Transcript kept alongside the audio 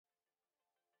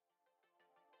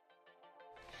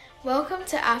Welcome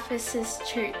to Ephesus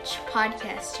Church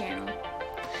podcast channel.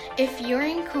 If you're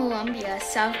in Columbia,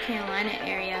 South Carolina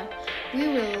area, we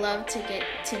would love to get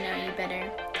to know you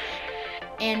better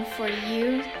and for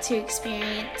you to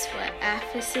experience what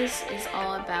Ephesus is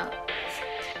all about.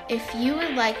 If you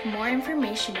would like more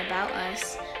information about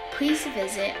us, please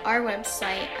visit our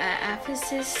website at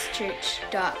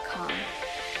ephesuschurch.com.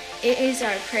 It is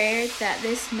our prayer that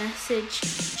this message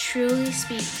truly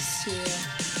speaks to you.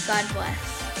 God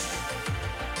bless.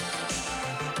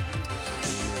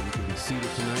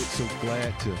 Seated tonight. So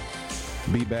glad to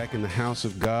be back in the house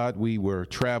of God. We were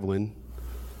traveling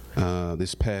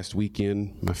this past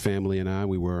weekend. My family and I,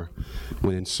 went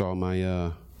and saw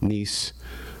my niece,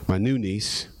 my new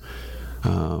niece,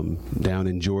 down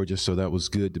in Georgia. So that was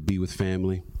good to be with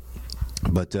family.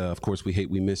 But of course,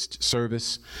 we missed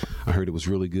service. I heard it was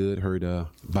really good. Heard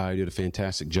Bayer did a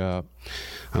fantastic job.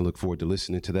 I look forward to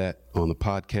listening to that on the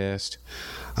podcast.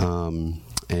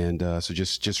 So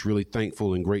just really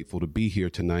thankful and grateful to be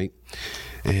here tonight.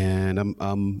 And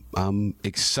I'm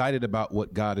excited about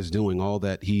what God is doing, all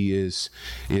that He is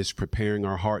preparing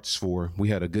our hearts for. We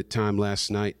had a good time last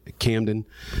night at Camden,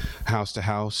 house to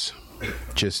house,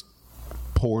 just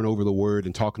pouring over the Word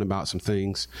and talking about some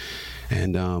things.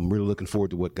 And really looking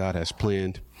forward to what God has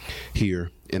planned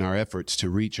here in our efforts to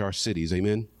reach our cities.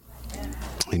 Amen?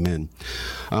 Amen.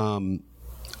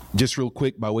 Just real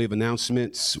quick, by way of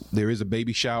announcements, there is a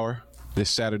baby shower this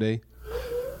Saturday,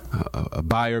 a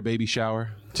Bayer baby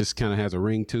shower. Just kind of has a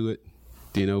ring to it.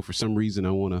 You know, for some reason,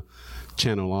 I want to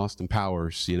channel Austin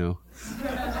Powers, you know.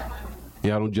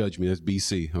 Yeah, don't judge me. That's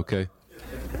BC, okay?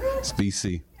 It's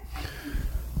BC.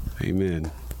 Amen.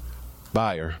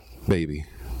 Bayer, baby.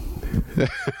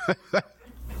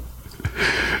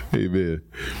 Amen.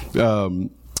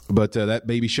 But that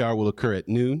baby shower will occur at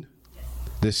noon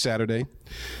this Saturday.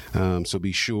 So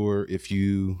be sure if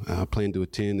you plan to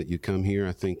attend that you come here.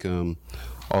 I think all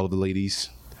of the ladies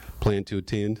plan to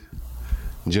attend.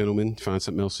 Gentlemen, find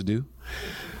something else to do.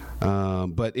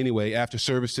 But anyway, after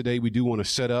service today, we do want to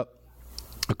set up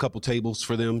a couple tables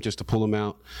for them just to pull them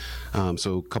out.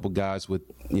 So a couple guys with,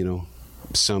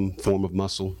 some form of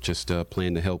muscle just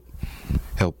plan to help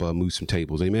move some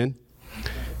tables. Amen?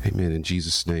 Amen, in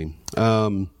Jesus' name.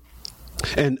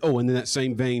 And in that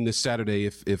same vein, this Saturday,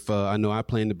 if I know I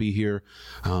plan to be here,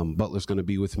 Butler's going to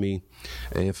be with me.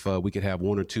 If we could have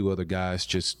one or two other guys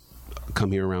just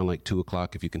come here around like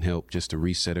 2:00 if you can help, just to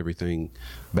reset everything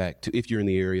back to, if you're in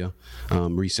the area,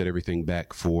 reset everything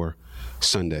back for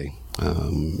Sunday.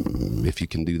 If you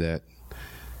can do that.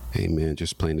 Amen.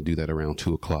 Just plan to do that around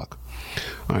 2:00. All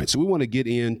right. So we want to get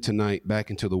in tonight back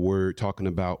into the Word, talking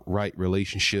about right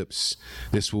relationships.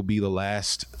 This will be the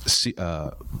last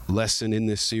lesson in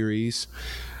this series.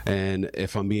 And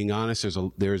if I'm being honest,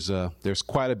 there's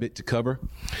quite a bit to cover.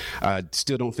 I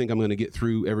still don't think I'm going to get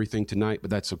through everything tonight, but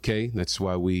that's okay. That's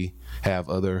why we have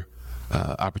other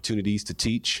opportunities to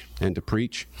teach and to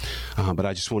preach, but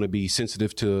I just want to be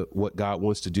sensitive to what God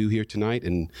wants to do here tonight.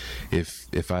 And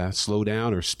if I slow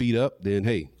down or speed up, then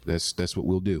hey, that's what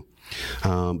we'll do.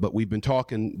 But we've been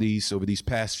talking over these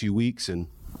past few weeks, and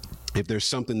if there's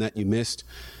something that you missed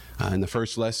in the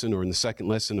first lesson or in the second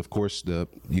lesson, of course,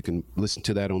 you can listen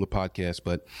to that on the podcast.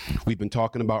 But we've been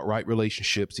talking about right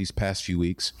relationships these past few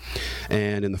weeks.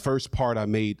 And in the first part, I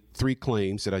made 3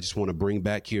 claims that I just want to bring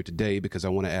back here today, because I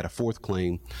want to add a 4th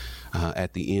claim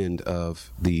at the end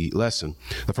of the lesson.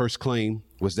 The first claim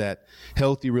was that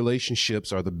healthy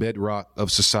relationships are the bedrock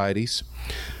of societies.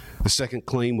 The second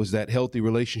claim was that healthy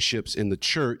relationships in the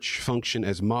church function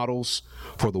as models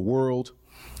for the world.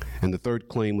 And the third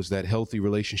claim was that healthy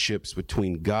relationships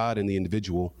between God and the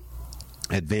individual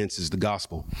advances the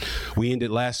gospel. We ended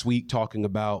last week talking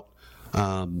about,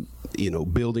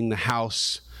 building the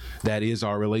house that is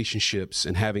our relationships,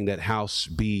 and having that house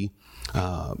be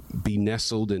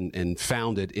nestled and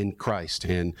founded in Christ.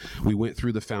 And we went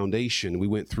through the foundation, we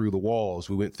went through the walls,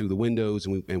 we went through the windows,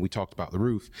 and we talked about the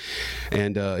roof.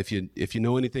 And if you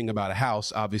know anything about a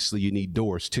house, obviously you need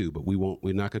doors too, but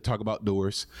we're not going to talk about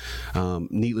doors.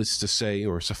 Needless to say,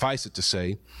 or suffice it to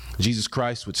say, Jesus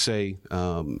Christ would say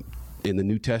in the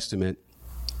New Testament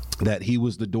that He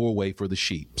was the doorway for the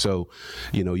sheep. So,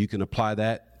 you can apply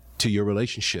that to your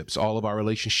relationships. All of our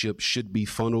relationships should be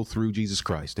funneled through Jesus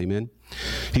Christ. Amen.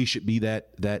 He should be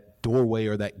that doorway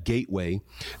or that gateway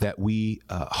that we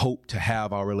hope to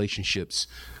have our relationships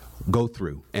go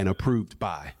through and approved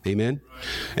by. Amen.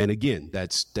 And again,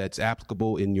 that's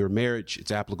applicable in your marriage.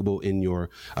 It's applicable in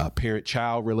your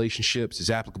parent-child relationships.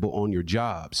 It's applicable on your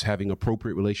jobs, having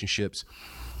appropriate relationships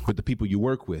with the people you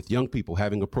work with, young people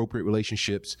having appropriate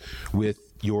relationships with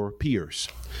your peers.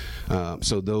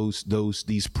 So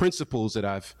these principles that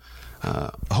I've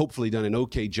hopefully done an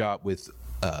okay job with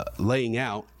laying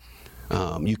out,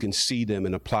 you can see them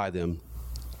and apply them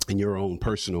in your own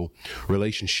personal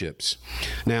relationships.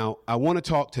 Now, I want to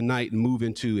talk tonight and move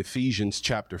into Ephesians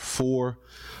chapter 4,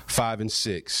 5, and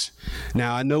 6.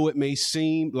 Now, I know it may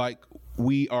seem like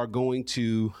we are going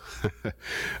to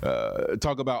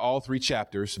talk about all three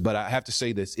chapters, but I have to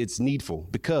say this, it's needful,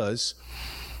 because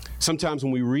sometimes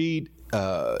when we read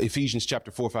Ephesians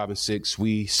chapter 4, 5, and 6,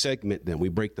 we segment them, we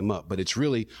break them up, but it's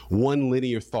really one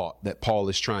linear thought that Paul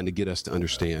is trying to get us to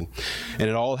understand. And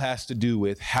it all has to do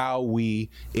with how we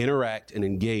interact and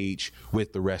engage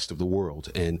with the rest of the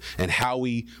world, and how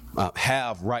we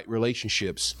have right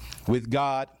relationships with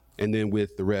God and then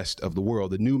with the rest of the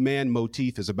world. The new man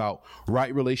motif is about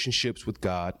right relationships with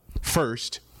God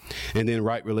first, and then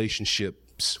right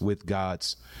relationships with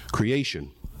God's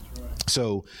creation.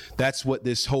 So that's what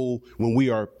this whole, when we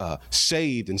are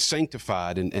saved and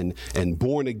sanctified and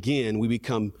born again, we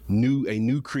become a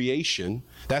new creation.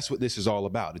 That's what this is all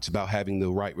about. It's about having the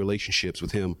right relationships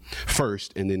with him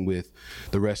first, and then with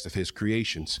the rest of his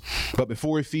creations. But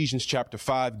before Ephesians chapter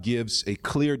 5 gives a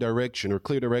clear direction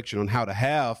on how to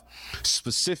have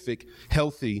specific,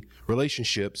 healthy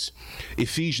relationships,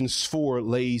 Ephesians 4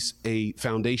 lays a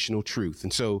foundational truth.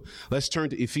 And so let's turn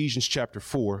to Ephesians chapter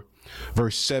 4,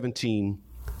 verse 17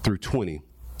 through 20.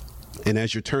 And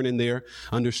as you're turning there,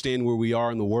 understand where we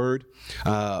are in the Word.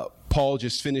 Paul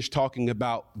just finished talking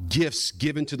about gifts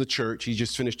given to the church. He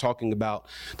just finished talking about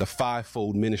the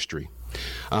fivefold ministry.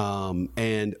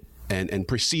 And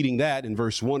preceding that, in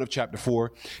verse 1 of chapter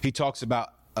 4, he talks about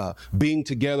being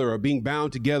together, or being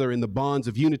bound together in the bonds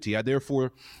of unity. I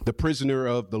therefore, the prisoner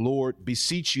of the Lord,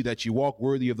 beseech you that you walk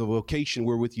worthy of the vocation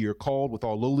wherewith you are called, with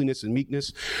all lowliness and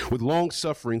meekness, with long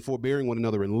suffering, forbearing one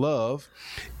another in love.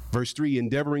 Verse 3,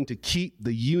 endeavoring to keep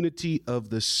the unity of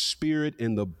the Spirit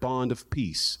in the bond of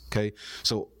peace. Okay,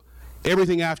 so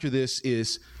everything after this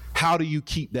is, how do you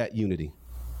keep that unity?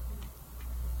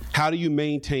 How do you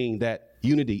maintain that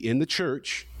unity in the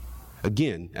church,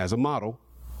 again, as a model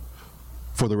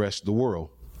for the rest of the world?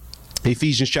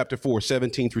 Ephesians chapter 4,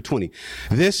 17 through 20.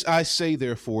 This I say,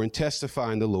 therefore, and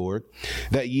testify in the Lord,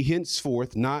 that ye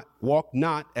henceforth walk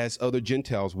not as other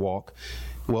Gentiles walk.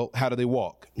 Well, how do they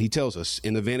walk? He tells us,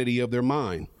 in the vanity of their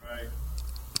mind.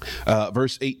 Right.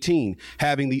 Verse 18,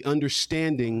 having the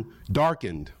understanding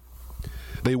darkened.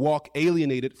 They walk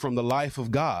alienated from the life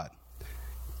of God.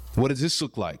 What does this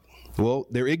look like? Well,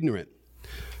 they're ignorant.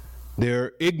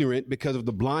 They're ignorant because of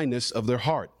the blindness of their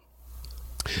heart.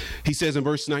 He says in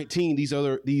verse 19, these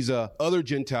other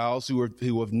Gentiles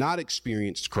who have not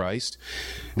experienced Christ,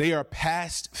 they are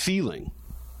past feeling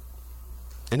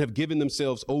and have given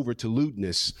themselves over to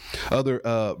lewdness. Other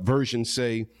versions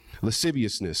say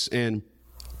lasciviousness. And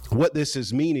what this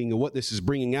is meaning, and what this is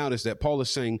bringing out, is that Paul is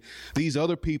saying these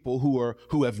other people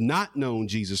who have not known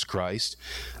Jesus Christ,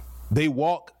 they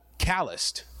walk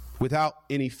calloused, without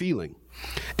any feeling.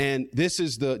 And this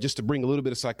is just to bring a little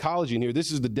bit of psychology in here,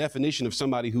 this is the definition of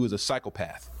somebody who is a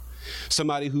psychopath.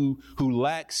 Somebody who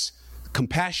lacks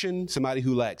compassion, somebody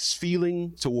who lacks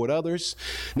feeling toward others.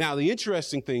 Now, the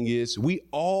interesting thing is, we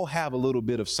all have a little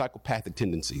bit of psychopathic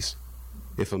tendencies,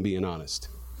 if I'm being honest.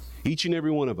 Each and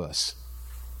every one of us.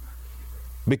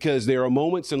 Because there are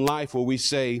moments in life where we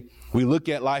look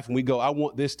at life and we go, I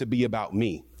want this to be about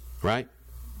me, right?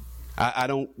 I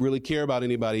don't really care about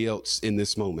anybody else in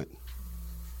this moment.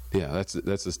 Yeah,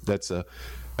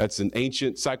 that's an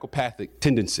ancient psychopathic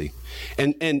tendency.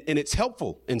 And it's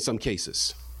helpful in some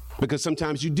cases, because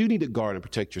sometimes you do need to guard and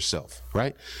protect yourself,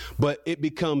 right? But it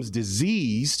becomes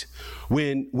diseased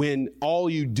when all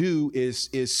you do is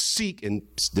seek, and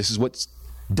this is what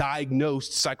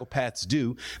diagnosed psychopaths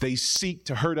do. They seek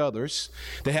to hurt others.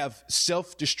 They have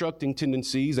self-destructing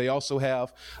tendencies. They also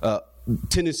have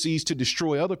tendencies to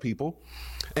destroy other people.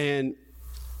 And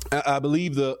I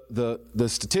believe the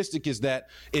statistic is that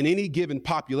in any given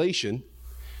population,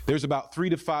 there's about 3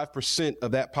 to 5%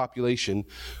 of that population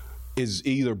is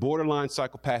either borderline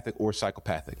psychopathic or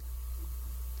psychopathic.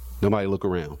 Nobody look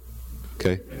around,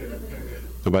 okay?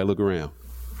 Nobody look around.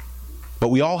 But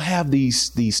we all have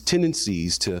these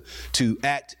tendencies to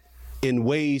act in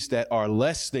ways that are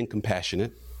less than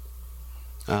compassionate,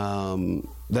 that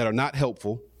are not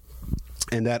helpful,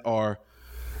 and that are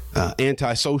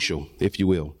antisocial, if you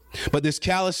will. But this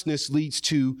callousness leads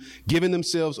to giving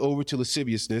themselves over to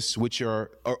lasciviousness, which are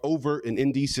overt and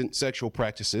indecent sexual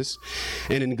practices.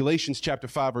 And in Galatians chapter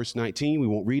 5, verse 19, we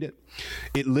won't read it,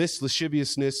 it lists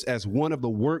lasciviousness as one of the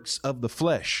works of the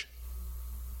flesh.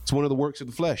 It's one of the works of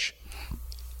the flesh.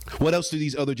 What else do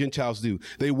these other Gentiles do?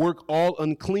 They work all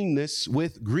uncleanness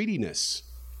with greediness.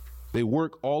 They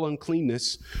work all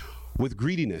uncleanness with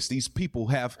greediness. These people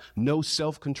have no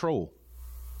self-control,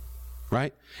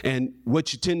 right? And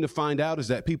what you tend to find out is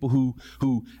that people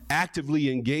who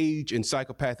actively engage in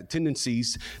psychopathic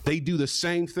tendencies, they do the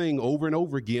same thing over and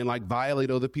over again, like violate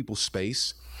other people's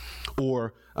space,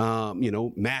 or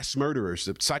mass murderers,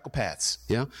 psychopaths.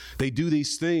 Yeah, they do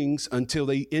these things until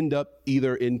they end up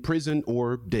either in prison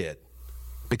or dead,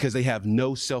 because they have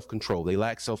no self-control. They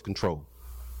lack self-control.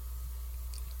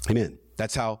 Amen.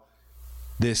 That's how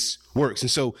this works.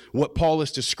 And so what Paul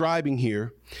is describing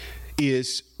here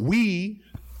is we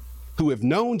who have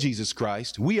known Jesus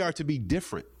Christ, we are to be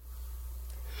different.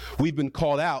 We've been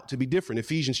called out to be different.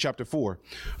 Ephesians chapter 4,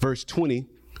 verse 20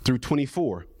 through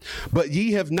 24. But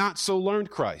ye have not so learned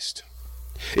Christ,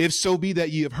 if so be that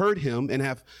ye have heard him and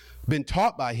have been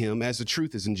taught by him, as the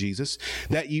truth is in Jesus,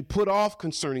 that ye put off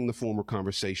concerning the former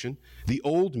conversation the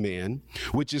old man,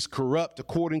 which is corrupt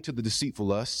according to the deceitful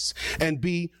lusts, and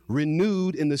be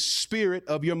renewed in the spirit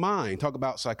of your mind. Talk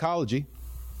about psychology.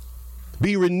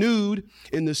 Be renewed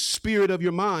in the spirit of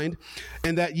your mind,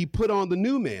 and that ye put on the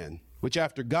new man, which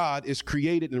after God is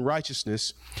created in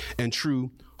righteousness and true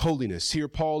holiness. Here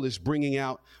Paul is bringing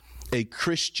out a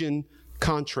Christian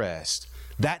contrast.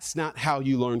 That's not how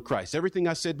you learn Christ. Everything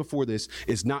I said before this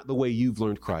is not the way you've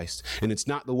learned Christ, and it's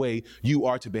not the way you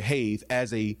are to behave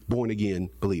as a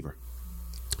born-again believer.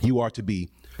 You are to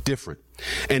be different.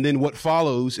 And then what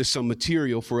follows is some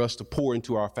material for us to pour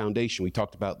into our foundation. We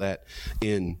talked about that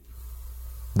in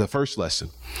the first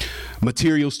lesson.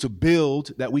 Materials to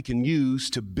build, that we can use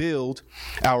to build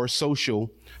our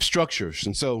social structures.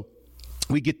 And so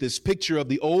we get this picture of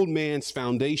the old man's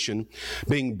foundation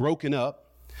being broken up.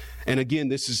 And again,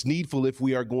 this is needful if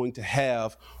we are going to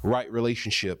have right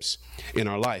relationships in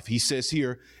our life. He says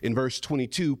here in verse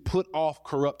 22, put off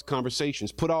corrupt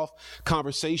conversations. Put off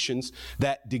conversations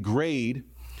that degrade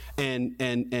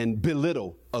and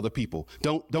belittle other people.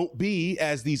 Don't be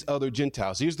as these other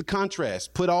Gentiles. Here's the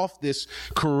contrast. Put off this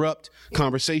corrupt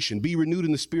conversation. Be renewed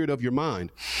in the spirit of your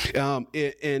mind. And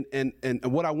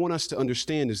what I want us to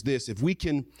understand is this: if we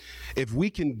can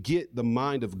get the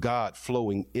mind of God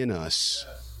flowing in us,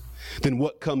 then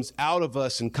what comes out of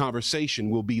us in conversation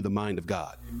will be the mind of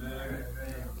God. Amen.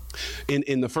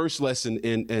 In the first lesson,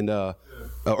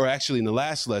 or actually in the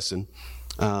last lesson,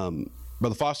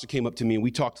 Brother Foster came up to me and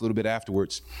we talked a little bit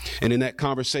afterwards. And in that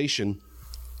conversation,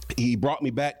 he brought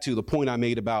me back to the point I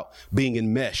made about being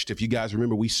enmeshed. If you guys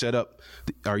remember, we set up,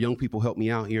 our young people helped me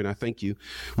out here, and I thank you.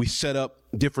 We set up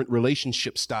different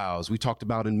relationship styles. We talked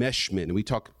about enmeshment, and we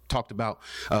talked about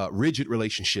rigid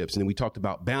relationships, and then we talked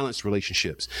about balanced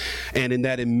relationships. And in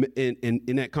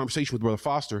that conversation with Brother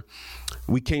Foster,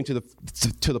 we came to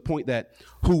the point that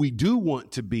who we do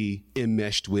want to be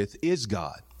enmeshed with is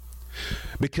God.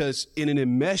 Because in an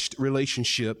enmeshed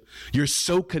relationship, you're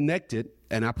so connected.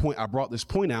 And I brought this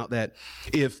point out that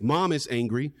if mom is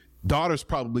angry, daughter's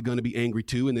probably going to be angry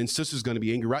too, and then sister's going to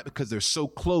be angry, right? Because they're so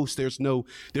close. There's no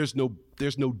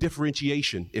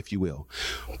differentiation, if you will.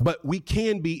 But we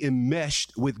can be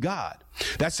enmeshed with God.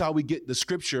 That's how we get the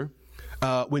scripture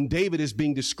when David is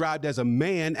being described as a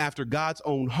man after God's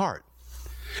own heart.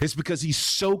 It's because he's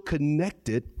so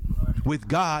connected with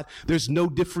God. There's no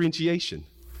differentiation.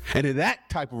 And in that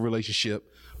type of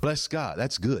relationship, bless God,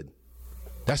 that's good.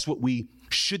 That's what we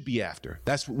should be after.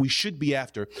 That's what we should be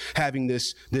after, having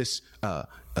this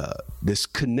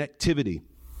connectivity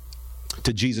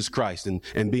to Jesus Christ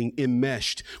and being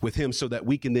enmeshed with him so that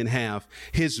we can then have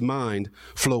his mind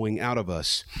flowing out of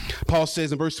us. Paul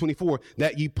says in verse 24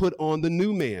 that ye put on the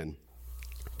new man.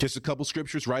 Just a couple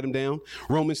scriptures, write them down.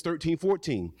 Romans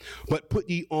 13:14. But put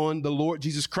ye on the Lord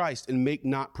Jesus Christ and make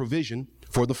not provision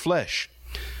for the flesh.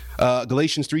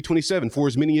 Galatians 3:27, for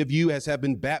as many of you as have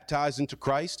been baptized into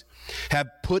Christ have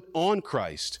put on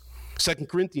Christ. 2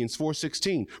 Corinthians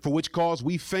 4:16, for which cause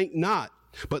we faint not,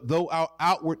 but though our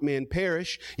outward man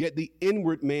perish, yet the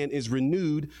inward man is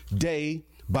renewed day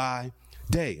by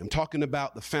day. I'm talking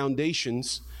about the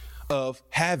foundations of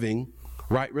having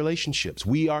right relationships.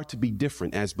 We are to be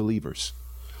different as believers.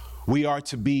 We are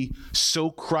to be so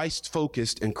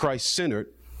Christ-focused and Christ-centered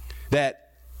that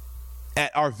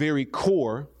at our very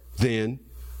core, then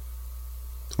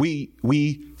we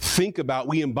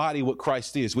embody what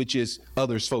Christ is, which is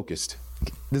others focused.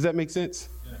 Does that make sense?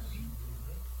 Yes.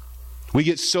 We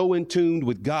get so in tune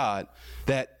with God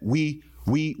that we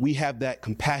have that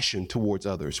compassion towards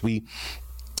others. We're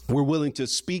willing to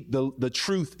speak the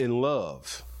truth in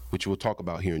love, which we'll talk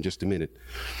about here in just a minute.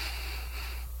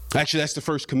 Actually, that's the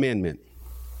first commandment.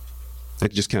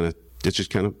 That just kind of It's just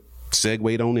kind of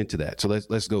segued on into that. So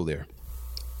let's go there.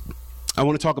 I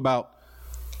want to talk about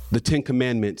the 10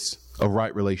 commandments of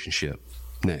right relationship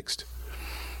next.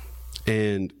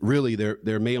 And really,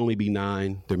 there may only be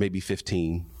 9, there may be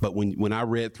 15. But when I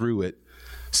read through it,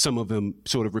 some of them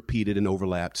sort of repeated and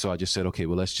overlapped. So I just said, okay,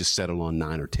 well, let's just settle on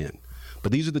 9 or 10.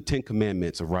 But these are the 10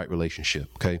 commandments of right relationship,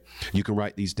 okay? You can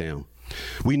write these down.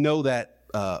 We know that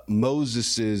the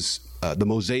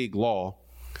Mosaic Law,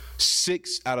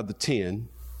 6 out of the 10,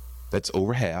 that's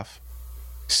over half,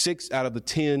 6 out of the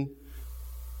 10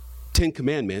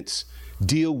 commandments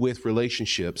deal with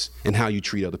relationships and how you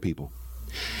treat other people.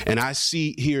 And I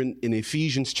see here in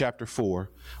Ephesians chapter 4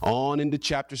 on into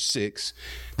chapter 6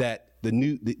 that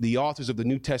the authors of the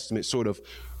New Testament sort of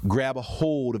grab a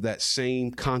hold of that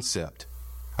same concept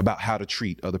about how to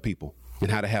treat other people and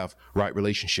how to have right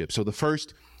relationships. So the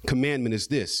first commandment is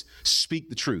this: speak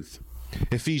the truth.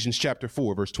 Ephesians chapter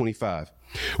 4, verse 25.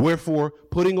 Wherefore,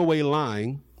 putting away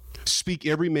lying, speak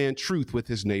every man truth with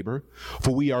his neighbor,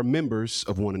 for we are members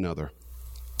of one another.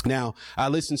 Now, I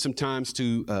listen sometimes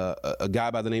to a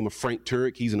guy by the name of Frank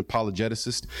Turek. He's an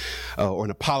apologeticist or an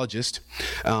apologist.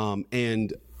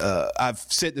 And I've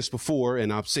said this before,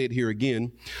 and I'll say it here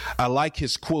again. I like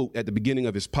his quote at the beginning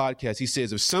of his podcast. He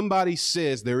says, if somebody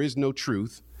says there is no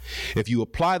truth, if you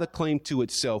apply the claim to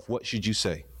itself, what should you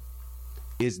say?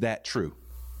 Is that true?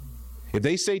 If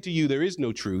they say to you there is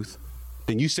no truth,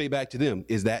 then you say back to them,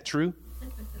 is that true?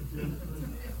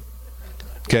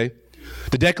 Okay.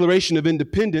 The Declaration of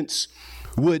Independence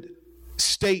would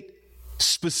state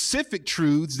specific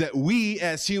truths that we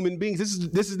as human beings,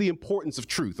 this is the importance of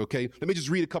truth, okay? Let me just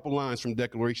read a couple lines from the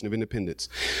Declaration of Independence.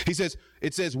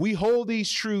 It says, we hold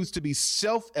these truths to be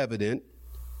self-evident,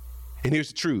 and here's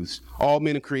the truths: all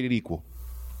men are created equal.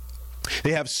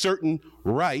 They have certain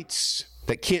rights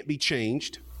that can't be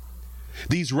changed.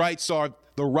 These rights are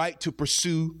the right to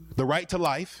pursue, the right to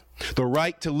life, the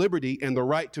right to liberty, and the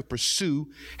right to pursue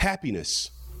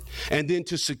happiness. And then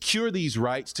to secure these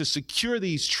rights, to secure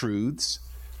these truths,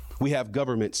 we have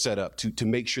government set up to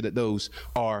make sure that those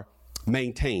are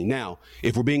maintained. Now,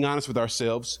 if we're being honest with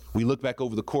ourselves, we look back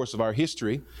over the course of our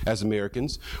history as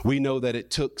Americans, we know that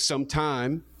it took some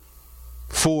time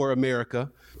for America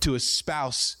to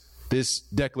espouse this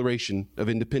Declaration of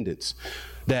Independence,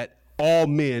 that all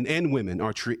men and women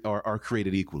are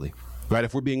created equally, right?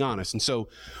 If we're being honest. And so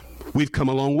we've come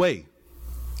a long way.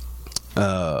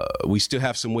 We still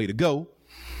have some way to go,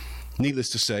 needless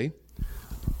to say.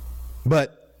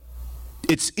 But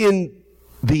it's in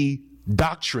the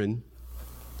doctrine,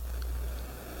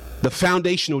 the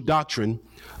foundational doctrine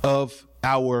of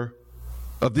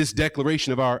this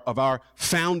declaration of our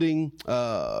founding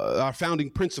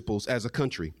principles as a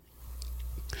country.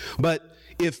 But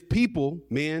if people,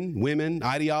 men, women,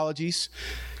 ideologies,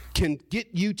 can get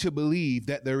you to believe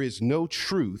that there is no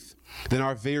truth, then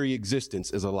our very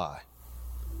existence is a lie.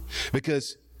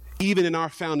 Because even in our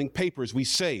founding papers, we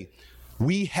say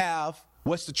we have,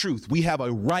 what's the truth? We have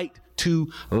a right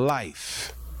to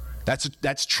life.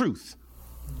 That's truth.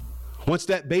 Once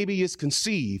that baby is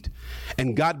conceived,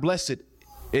 and God bless it,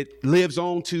 it lives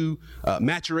on to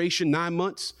maturation, 9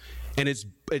 months, and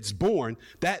it's born,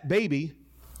 that baby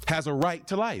has a right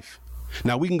to life.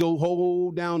 Now, we can go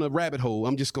hold down a rabbit hole.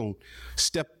 I'm just going to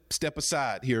step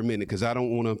aside here a minute, because I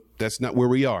don't want to, that's not where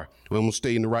we are. I'm going to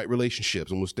stay in the right relationships.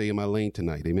 I'm going to stay in my lane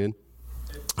tonight. Amen.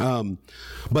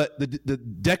 But the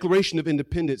Declaration of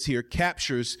Independence here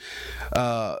captures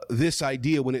this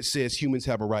idea when it says humans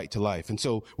have a right to life. And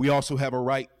so we also have a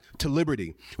right to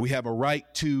liberty. We have a right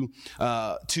to,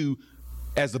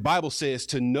 as the Bible says,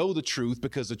 to know the truth,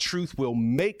 because the truth will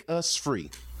make us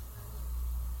free.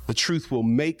 The truth will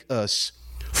make us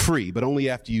free, but only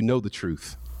after you know the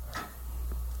truth.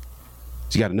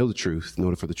 So you got to know the truth in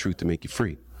order for the truth to make you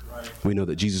free. Right. We know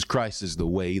that Jesus Christ is the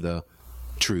way, the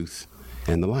truth,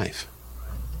 and the life.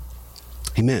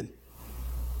 Amen.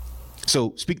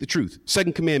 So speak the truth.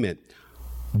 Second commandment,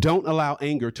 don't allow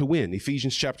anger to win.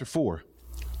 Ephesians chapter 4,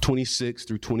 26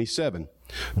 through 27.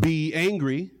 Be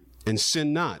angry and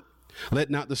sin not. Let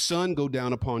not the sun go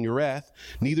down upon your wrath,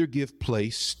 neither give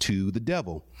place to the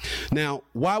devil. Now,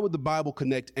 why would the Bible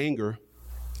connect anger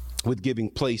with giving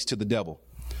place to the devil?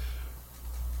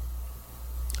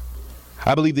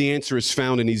 I believe the answer is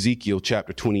found in Ezekiel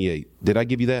chapter 28. Did I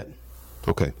give you that?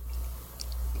 Okay.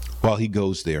 While he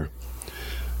goes there.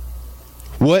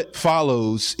 What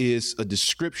follows is a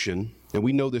description, and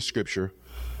we know this scripture.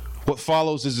 What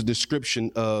follows is a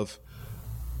description of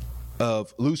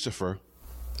Lucifer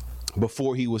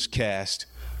before he was cast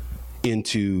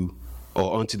into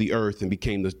or onto the earth and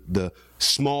became the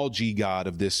small g god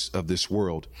of this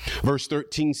world. Verse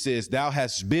 13 says, thou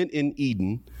hast been in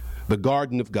Eden, the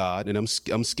garden of God. And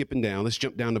I'm skipping down. Let's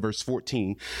jump down to verse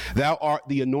 14. Thou art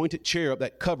the anointed cherub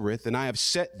that covereth, and I have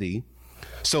set thee.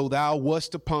 So thou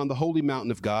wast upon the holy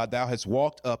mountain of God. Thou hast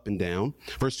walked up and down.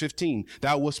 Verse 15,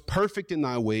 thou wast perfect in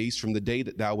thy ways from the day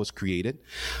that thou wast created.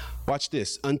 Watch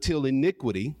this. Until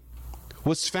iniquity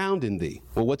was found in thee.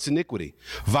 Well, what's iniquity?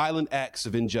 Violent acts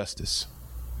of injustice.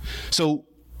 So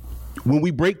when we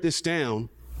break this down,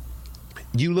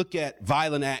 you look at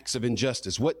violent acts of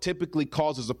injustice. What typically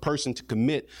causes a person to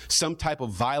commit some type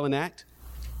of violent act?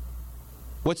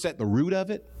 What's at the root of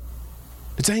it?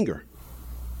 It's anger.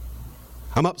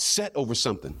 I'm upset over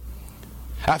something.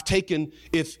 I've taken,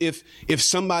 if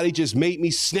somebody just made me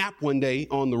snap one day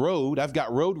on the road, I've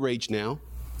got road rage now.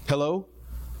 Hello?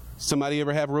 Somebody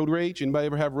ever have road rage? Anybody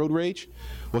ever have road rage?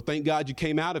 Well, thank God you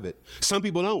came out of it. Some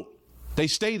people don't. They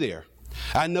stay there.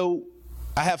 I know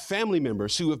I have family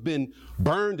members who have been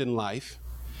burned in life,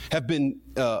 have been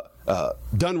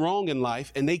done wrong in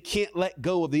life, and they can't let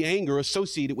go of the anger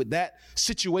associated with that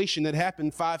situation that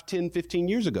happened 5, 10, 15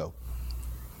 years ago.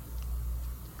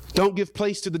 Don't give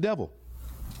place to the devil.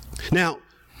 Now,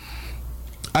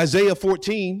 Isaiah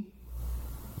 14,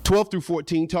 12 through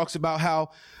 14 talks about how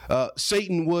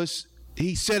Satan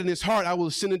he said in his heart, I will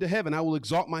ascend into heaven. I will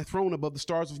exalt my throne above the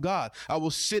stars of God. I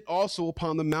will sit also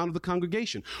upon the mount of the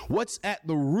congregation. What's at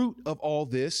the root of all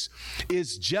this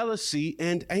is jealousy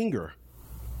and anger.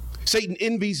 Satan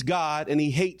envies God and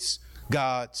he hates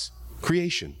God's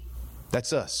creation.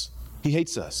 That's us. He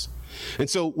hates us. And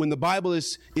so when the Bible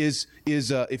is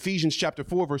Ephesians chapter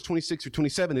 4, verse 26 through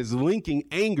 27 is linking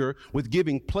anger with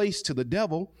giving place to the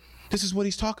devil, this is what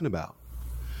he's talking about.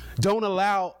 Don't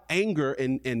allow anger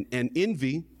and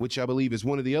envy, which I believe is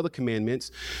one of the other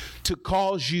commandments, to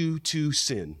cause you to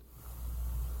sin.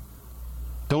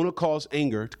 Don't cause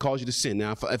anger to cause you to sin.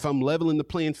 Now, if I'm leveling the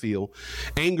playing field,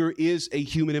 anger is a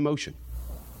human emotion.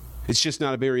 It's just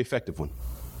not a very effective one.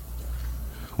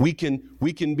 We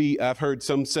can be, I've heard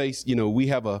some say, we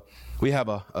have a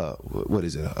what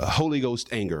is it? A Holy Ghost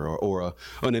anger or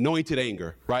an anointed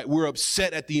anger, right? We're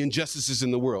upset at the injustices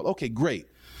in the world. Okay, great.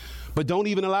 But don't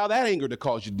even allow that anger to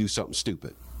cause you to do something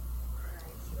stupid,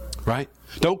 right?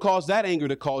 Don't cause that anger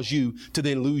to cause you to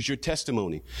then lose your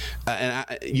testimony.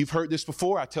 You've heard this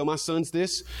before. I tell my sons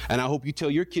this, and I hope you tell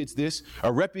your kids this.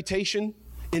 A reputation,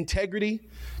 integrity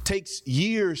takes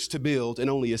years to build and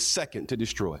only a second to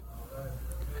destroy.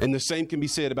 And the same can be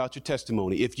said about your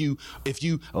testimony. If you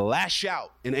lash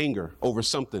out in anger over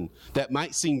something that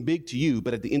might seem big to you,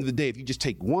 but at the end of the day, if you just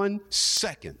take 1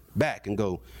 second back and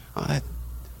go, oh,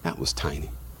 that was tiny.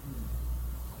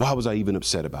 Why was I even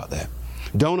upset about that?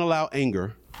 Don't allow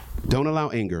anger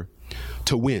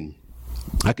to win.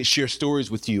 I could share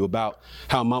stories with you about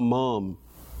how my mom,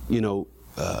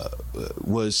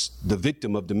 was the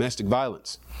victim of domestic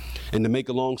violence. And to make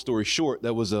a long story short,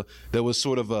 there was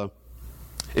sort of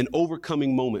an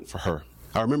overcoming moment for her.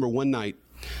 I remember one night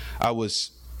I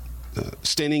was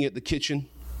standing at the kitchen,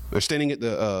 or standing at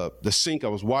the sink. I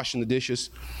was washing the dishes,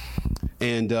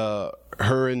 and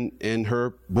her and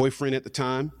her boyfriend at the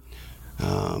time,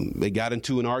 they got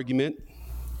into an argument.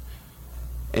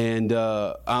 And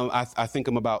I think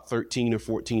I'm about 13 or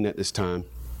 14 at this time.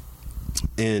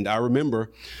 And I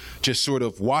remember just sort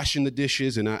of washing the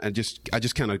dishes, and I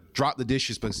just kind of dropped the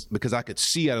dishes because I could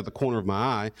see out of the corner of my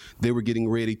eye they were getting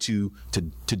ready to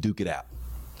duke it out.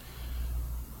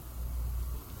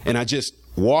 And I just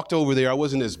walked over there. I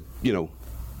wasn't as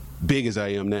big as I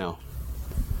am now.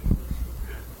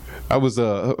 I was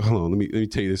hold on, let me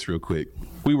tell you this real quick.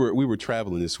 We were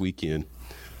traveling this weekend.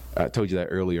 I told you that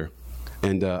earlier,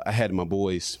 and I had my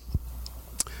boys.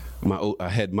 I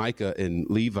had Micah and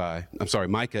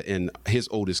Micah and his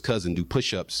oldest cousin do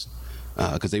push-ups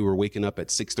because they were waking up at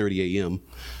 6:30 a.m.,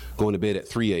 going to bed at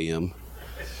 3 a.m.,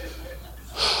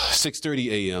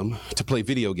 6:30 a.m. to play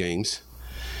video games.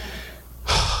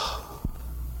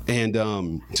 And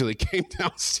so they came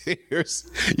downstairs.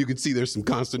 You can see there's some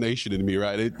consternation in me,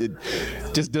 right? It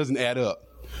just doesn't add up.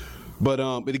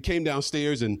 But he came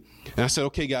downstairs, and I said,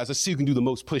 okay, guys, let's see who can do the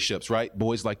most push-ups, right?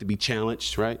 Boys like to be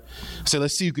challenged, right? I said,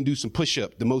 let's see who can do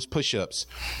the most push-ups.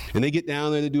 And they get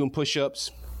down there, they're doing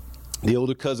push-ups. The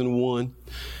older cousin won.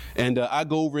 And I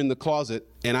go over in the closet,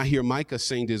 and I hear Micah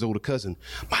saying to his older cousin,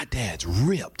 my dad's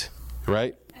ripped,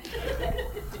 right?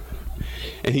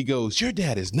 And he goes, your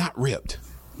dad is not ripped.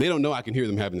 They don't know I can hear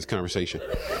them having this conversation.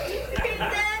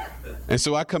 And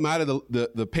so I come out of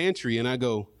the pantry, and I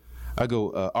go,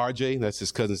 RJ, that's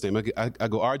his cousin's name. I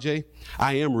go, RJ,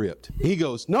 I am ripped. He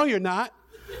goes, no, you're not.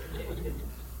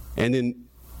 And then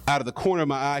out of the corner of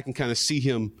my eye, I can kind of see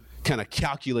him kind of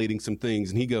calculating some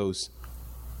things. And he goes,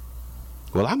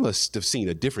 well, I must have seen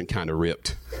a different kind of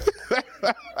ripped.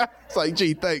 It's like,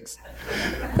 gee, thanks.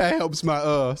 That helps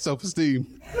my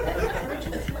self-esteem.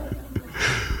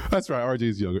 That's right,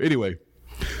 RJ's younger. Anyway,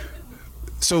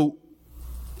 so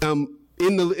in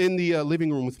the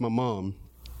living room with my mom,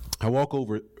 I walk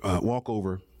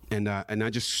over, and I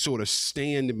just sort of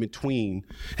stand in between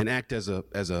and act as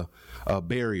a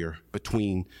barrier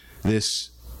between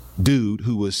this dude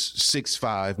who was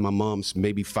 6'5", my mom's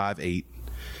maybe 5'8",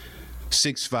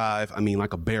 6'5", I mean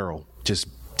like a barrel, just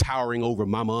towering over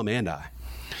my mom and I.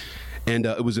 And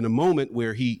it was in a moment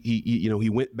where he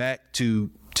went back to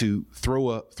throw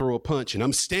a punch, and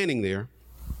I'm standing there,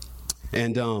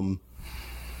 and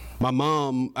my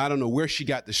mom, I don't know where she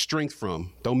got the strength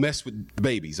from. Don't mess with the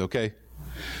babies, okay?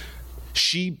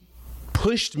 She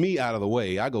pushed me out of the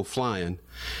way. I go flying.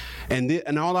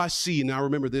 And all I see, and I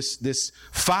remember this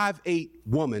 5'8"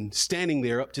 woman standing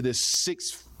there up to this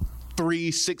 6'3",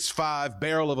 6'5"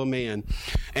 barrel of a man.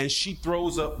 And she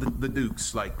throws up the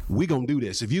dukes like, we gonna do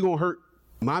this. If you gonna hurt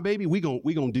my baby, we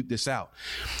gonna duke this out.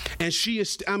 And she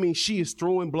is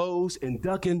throwing blows and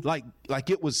ducking like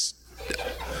it was,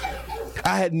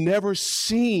 I had never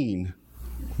seen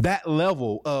that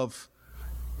level of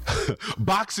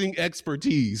boxing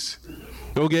expertise,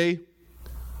 okay,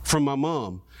 from my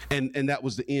mom. And that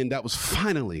was the end. That was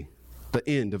finally the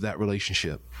end of that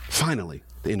relationship. Finally,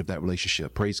 the end of that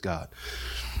relationship. Praise God.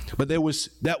 But that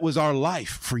was our life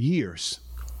for years.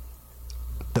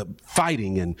 The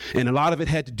fighting, and a lot of it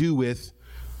had to do with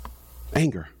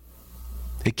anger.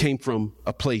 It came from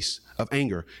a place of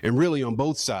anger, and really on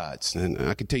both sides. And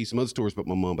I could tell you some other stories about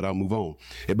my mom, but I'll move on.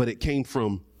 But it came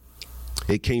from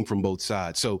both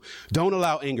sides. So don't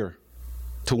allow anger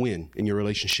to win in your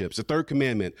relationships. The third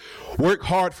commandment, work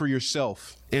hard for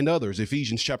yourself and others.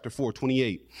 Ephesians chapter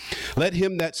 4:28. Let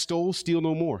him that stole steal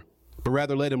no more, but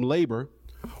rather let him labor,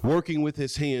 working with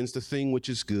his hands the thing which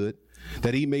is good,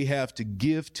 that he may have to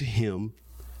give to him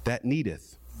that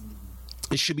needeth.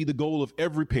 It should be the goal of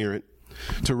every parent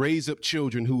to raise up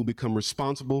children who will become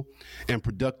responsible and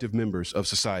productive members of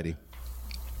society.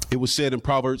 It was said in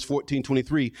Proverbs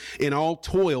 14:23, in all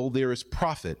toil there is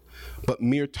profit, but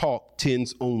mere talk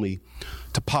tends only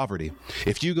to poverty.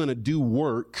 If you're going to do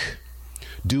work,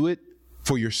 do it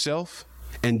for yourself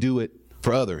and do it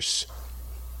for others.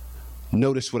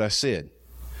 Notice what I said.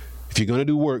 If you're going to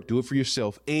do work, do it for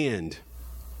yourself and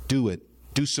do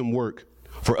some work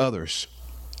for others.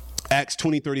 Acts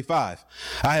 20:35,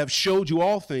 I have showed you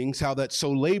all things, how that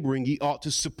so laboring ye ought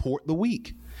to support the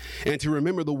weak, and to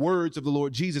remember the words of the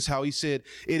Lord Jesus, how he said,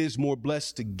 it is more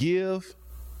blessed to give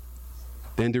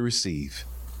than to receive.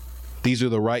 These are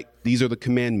the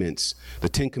commandments, the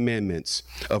 10 commandments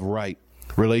of right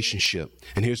relationship.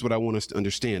 And here's what I want us to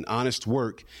understand. Honest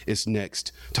work is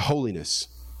next to holiness.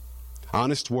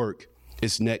 Honest work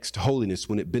is next to holiness.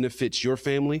 When it benefits your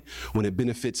family, when it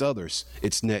benefits others,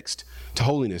 it's next to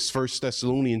holiness. 1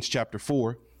 Thessalonians chapter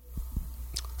 4,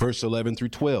 verse 11 through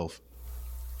 12.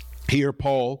 Here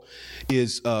Paul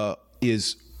is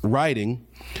writing,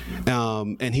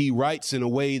 and he writes in a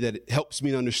way that helps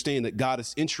me to understand that God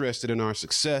is interested in our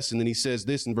success. And then he says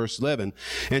this in verse 11,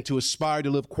 and to aspire to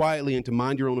live quietly and to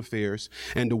mind your own affairs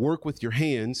and to work with your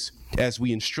hands as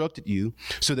we instructed you,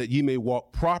 so that you may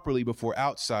walk properly before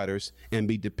outsiders and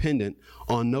be dependent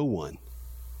on no one.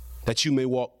 That you may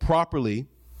walk properly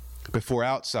before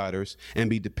outsiders and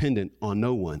be dependent on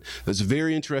no one. There's a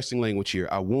very interesting language here.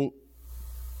 I won't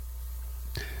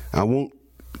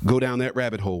go down that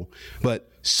rabbit hole, but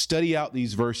study out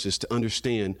these verses to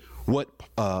understand what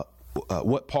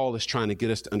Paul is trying to get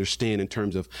us to understand in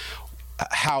terms of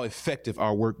how effective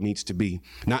our work needs to be.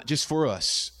 Not just for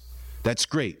us. That's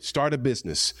great. Start a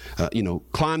business,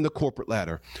 climb the corporate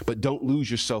ladder, but don't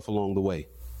lose yourself along the way.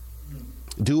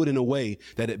 Do it in a way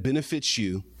that it benefits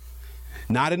you,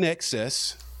 not in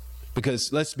excess,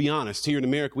 because let's be honest, here in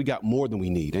America, we got more than we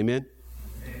need. Amen?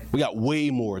 We got way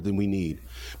more than we need,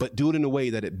 but do it in a way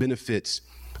that it benefits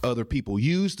other people.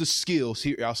 Use the skills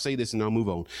here. I'll say this and I'll move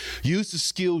on. Use the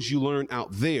skills you learn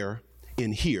out there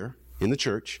in here in the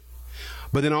church,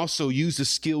 but then also use the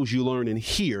skills you learn in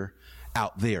here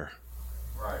out there.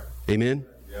 Right. Amen.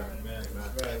 Yeah. Amen.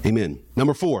 Amen.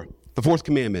 Number 4, the fourth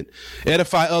commandment,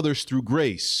 edify others through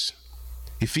grace.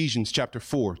 Ephesians chapter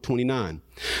 4:29.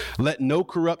 Let no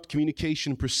corrupt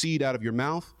communication proceed out of your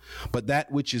mouth, but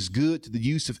that which is good to the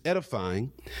use of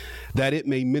edifying, that it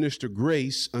may minister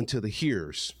grace unto the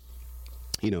hearers.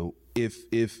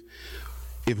 If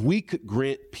we could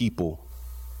grant people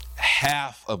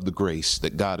half of the grace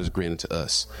that God has granted to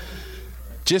us,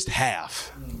 just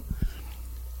half,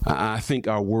 I think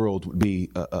our world would be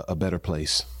a better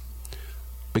place,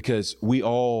 because we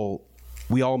all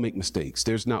make mistakes.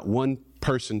 There's not one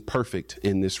person perfect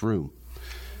in this room.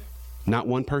 Not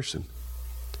one person.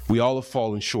 We all have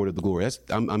fallen short of the glory.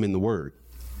 I'm in the Word,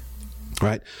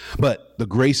 right? But the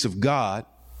grace of God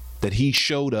that he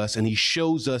showed us, and he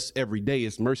shows us every day,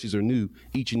 his mercies are new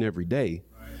each and every day.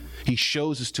 Right. He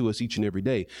shows us to us each and every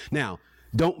day. Now,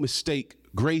 don't mistake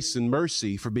grace and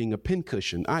mercy for being a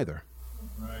pincushion either.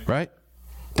 Right?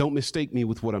 Don't mistake me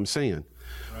with what I'm saying.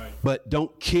 Right. But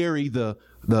don't carry the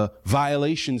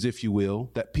violations, if you will,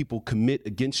 that people commit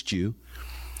against you.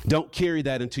 Don't carry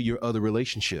that into your other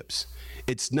relationships.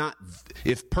 It's not,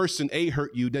 if person A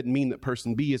hurt you, doesn't mean that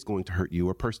person B is going to hurt you,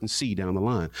 or person C down the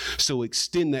line. So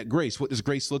extend that grace. What does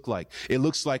grace look like? It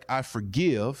looks like I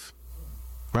forgive,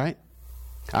 right?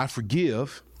 I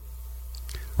forgive.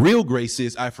 Real grace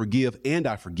is I forgive and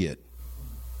I forget.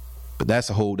 But that's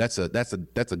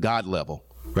a God level,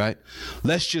 right?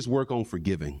 Let's just work on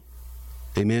forgiving.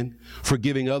 Amen.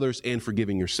 Forgiving others and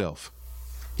forgiving yourself.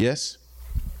 Yes?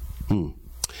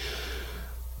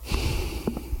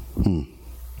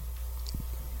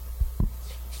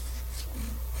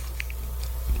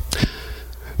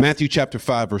 Matthew chapter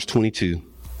 5, verse 22.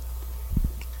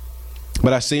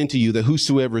 But I say unto you that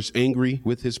whosoever is angry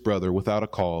with his brother without a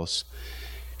cause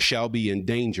shall be in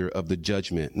danger of the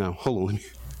judgment. Now, hold on.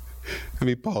 Let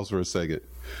me pause for a second.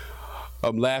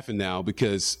 I'm laughing now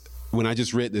because when I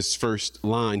just read this first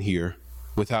line here,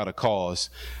 without a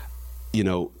cause,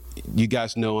 you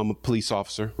guys know I'm a police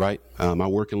officer, right? I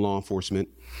work in law enforcement.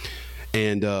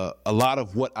 And a lot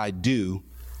of what I do,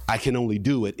 I can only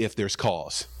do it if there's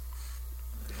cause.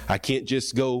 I can't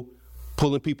just go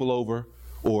pulling people over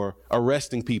or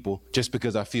arresting people just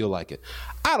because I feel like it.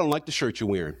 I don't like the shirt you're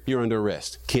wearing. You're under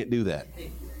arrest. Can't do that.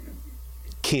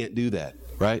 Can't do that,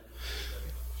 right?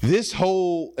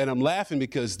 And I'm laughing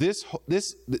because this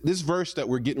verse that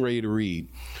we're getting ready to read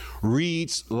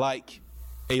reads like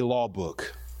a law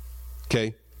book,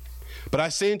 okay? But I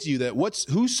say unto you that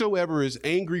whosoever is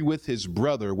angry with his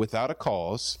brother without a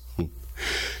cause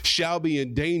shall be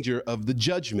in danger of the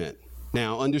judgment.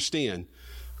 Now, understand,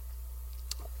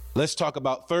 let's talk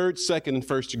about third, second, and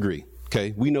first degree,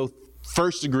 okay? We know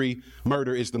first degree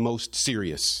murder is the most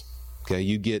serious, okay?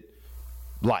 You get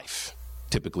life,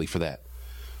 typically, for that.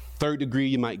 Third degree,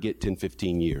 you might get 10,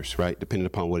 15 years, right? Depending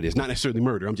upon what it is. Not necessarily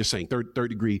murder. I'm just saying third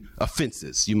degree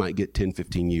offenses, you might get 10,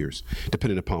 15 years,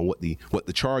 depending upon what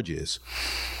the charge is.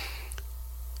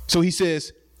 So he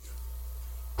says,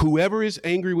 whoever is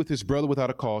angry with his brother without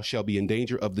a cause shall be in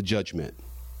danger of the judgment.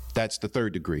 That's the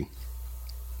third degree.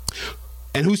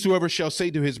 And whosoever shall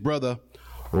say to his brother,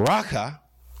 Raka,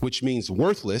 which means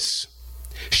worthless,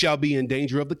 shall be in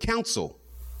danger of the council.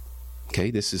 Okay,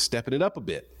 this is stepping it up a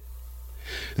bit.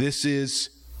 This is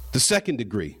the second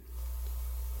degree.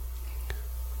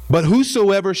 But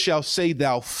whosoever shall say,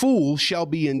 thou fool, shall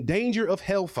be in danger of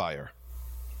hellfire.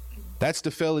 That's the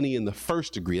felony in the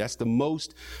first degree. That's the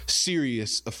most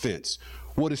serious offense.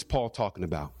 What is Paul talking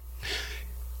about?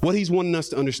 What he's wanting us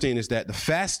to understand is that the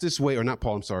fastest way,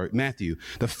 Matthew,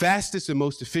 the fastest and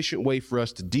most efficient way for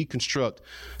us to deconstruct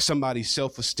somebody's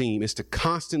self-esteem is to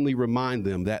constantly remind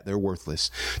them that they're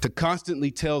worthless, to constantly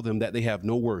tell them that they have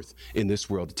no worth in this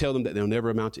world, to tell them that they'll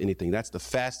never amount to anything. That's the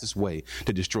fastest way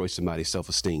to destroy somebody's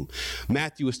self-esteem.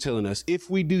 Matthew is telling us if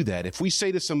we do that, if we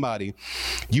say to somebody,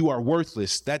 you are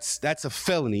worthless, that's a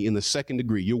felony in the second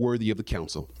degree. You're worthy of the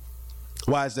council.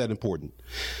 Why is that important?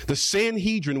 The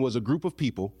Sanhedrin was a group of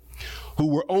people who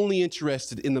were only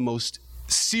interested in the most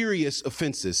serious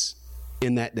offenses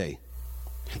in that day.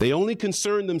 They only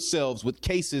concerned themselves with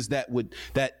cases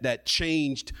that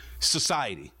changed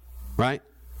society, right?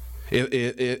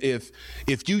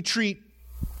 If you treat,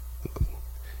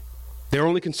 they're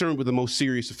only concerned with the most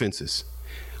serious offenses.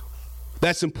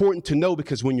 That's important to know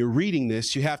because when you're reading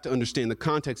this, you have to understand the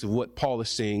context of what Paul is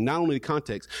saying, not only the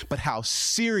context, but how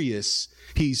serious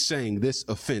he's saying this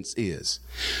offense is.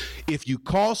 If you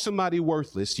call somebody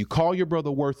worthless, you call your brother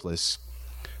worthless,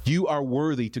 you are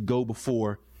worthy to go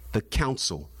before the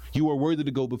council. You are worthy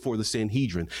to go before the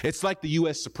Sanhedrin. It's like the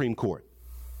U.S. Supreme Court.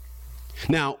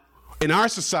 Now, in our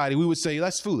society, we would say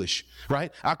that's foolish,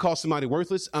 right? I call somebody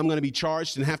worthless. I'm going to be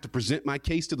charged and have to present my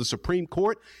case to the Supreme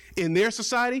Court. In their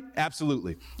society,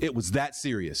 absolutely. It was that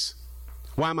serious.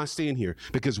 Why am I staying here?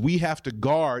 Because we have to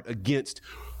guard against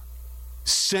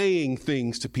saying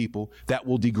things to people that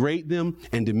will degrade them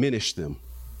and diminish them.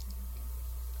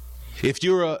 If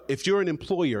you're an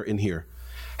employer in here,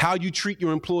 how you treat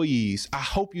your employees, I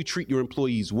hope you treat your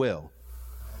employees well.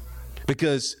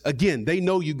 Because, again, they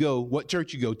know what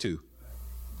church you go to.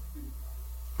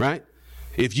 Right?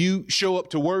 If you show up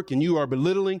to work and you are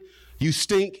belittling, you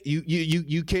stink,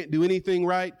 you can't do anything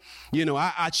right,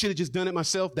 I should have just done it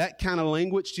myself, that kind of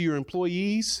language to your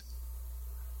employees,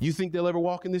 you think they'll ever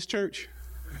walk in this church?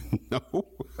 No,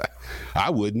 I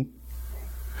wouldn't.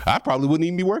 I probably wouldn't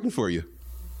even be working for you,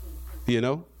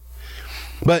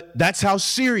 But that's how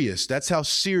serious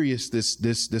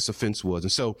this offense was.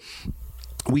 And so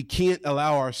we can't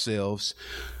allow ourselves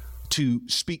to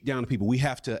speak down to people. We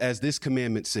have to, as this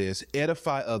commandment says,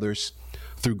 edify others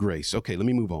through grace. Okay, let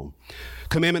me move on.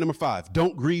 Commandment number 5,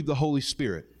 don't grieve the Holy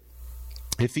Spirit.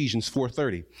 Ephesians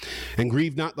 4:30, and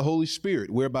grieve not the Holy Spirit,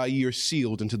 whereby ye are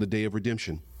sealed unto the day of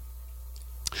redemption.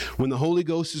 When the Holy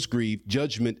Ghost is grieved,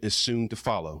 judgment is soon to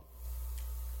follow.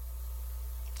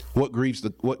 What grieves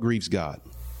God?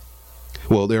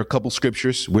 Well, there are a couple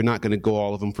scriptures. We're not going to go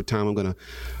all of them for time. I'm going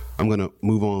to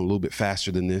move on a little bit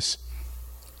faster than this.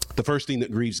 The first thing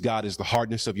that grieves God is the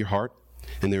hardness of your heart,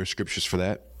 and there are scriptures for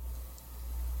that.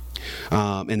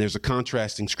 And there's a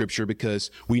contrasting scripture because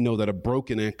we know that a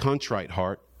broken and contrite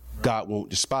heart, God won't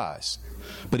despise.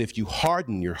 But if you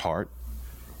harden your heart,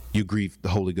 you grieve the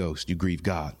Holy Ghost, you grieve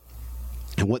God.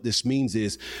 And what this means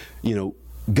is,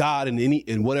 God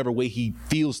in whatever way he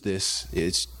feels this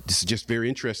is just very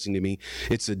interesting to me.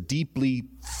 It's a deeply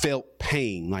felt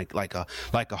pain, like a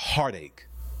heartache,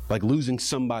 like losing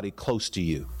somebody close to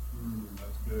you.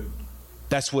 That's good.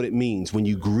 That's what it means when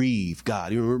you grieve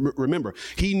God. Remember,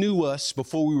 he knew us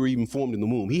before we were even formed in the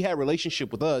womb. He had a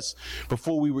relationship with us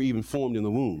before we were even formed in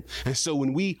the womb. And so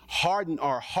when we harden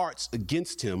our hearts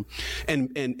against him,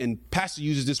 and Pastor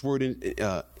uses this word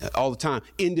all the time,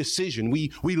 indecision.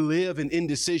 We live in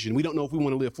indecision. We don't know if we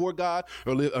want to live for God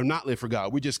or not live for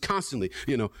God. We're just constantly,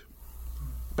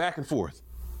 back and forth,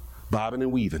 bobbing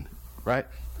and weaving, right?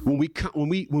 When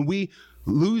we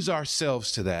lose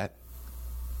ourselves to that,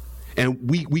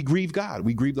 and we grieve God.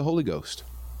 We grieve the Holy Ghost.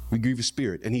 We grieve his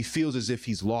Spirit. And he feels as if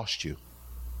he's lost you.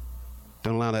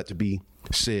 Don't allow that to be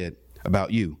said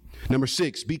about you. Number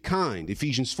 6, be kind.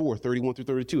 Ephesians 4:31 through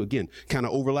 32. Again, kind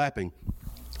of overlapping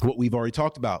what we've already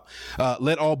talked about.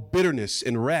 Let all bitterness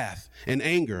and wrath and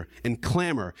anger and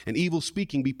clamor and evil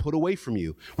speaking be put away from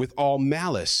you with all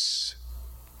malice.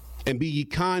 And be ye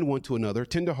kind one to another,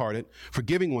 tenderhearted,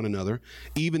 forgiving one another,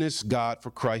 even as God for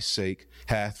Christ's sake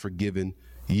hath forgiven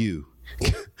you.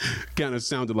 Kind of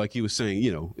sounded like he was saying,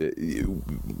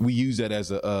 we use that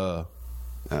as a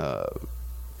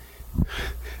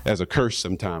curse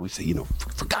sometimes. We say,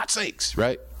 for God's sakes,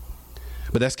 right?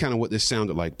 But that's kind of what this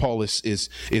sounded like. Paul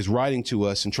is writing to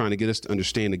us and trying to get us to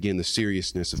understand again the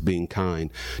seriousness of being kind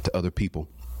to other people.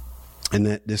 And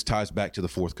that this ties back to the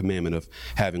 4th commandment of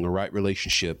having a right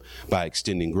relationship by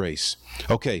extending grace.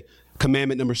 Okay,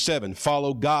 commandment number 7,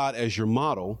 follow God as your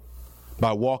model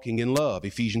by walking in love.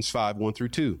 Ephesians 5:1 through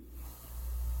 2.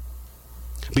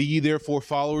 Be ye therefore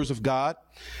followers of God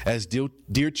as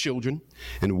dear children,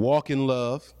 and walk in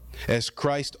love, as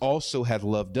Christ also hath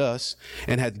loved us,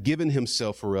 and hath given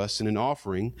himself for us in an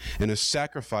offering and a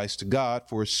sacrifice to God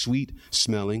for a sweet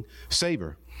smelling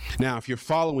savor. Now, if you're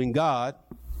following God,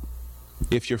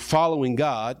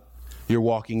 you're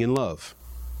walking in love.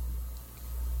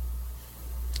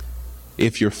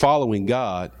 If you're following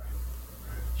God,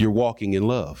 you're walking in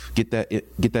love. Get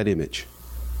that image.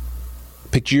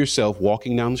 Picture yourself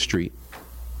walking down the street,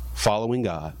 following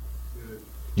God.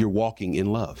 You're walking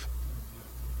in love.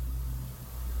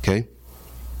 Okay?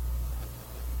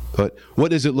 But what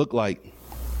does it look like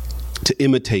to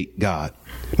imitate God?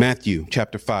 Matthew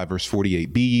chapter 5, verse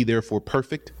 48. Be ye therefore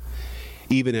perfect,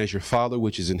 even as your Father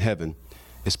which is in heaven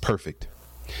is perfect.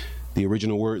 The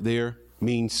original word there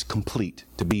means complete,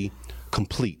 to be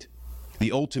complete.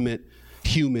 The ultimate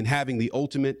human, having the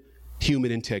ultimate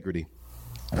human integrity,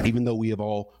 even though we have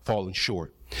all fallen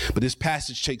short. But this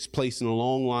passage takes place in a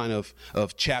long line of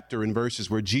chapter and verses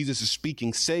where Jesus is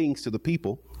speaking sayings to the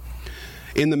people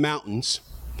in the mountains.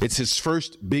 It's his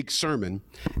first big sermon,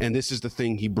 and this is the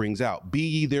thing he brings out. Be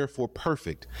ye therefore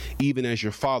perfect, even as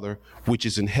your Father which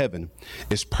is in heaven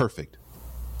is perfect.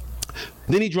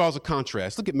 Then he draws a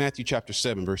contrast. Look at Matthew chapter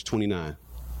 7, verse 29.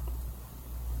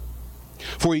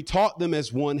 For he taught them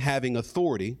as one having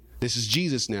authority. This is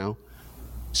Jesus now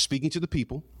speaking to the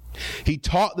people. He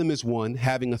taught them as one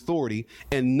having authority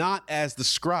and not as the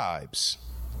scribes.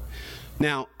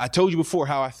 Now, I told you before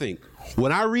how I think.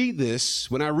 When I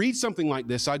read something like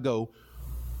this, I go,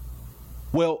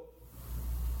 well,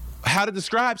 how did the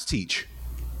scribes teach?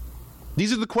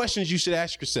 These are the questions you should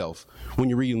ask yourself when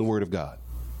you're reading the Word of God.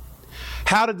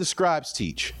 How did the scribes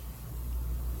teach?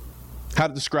 How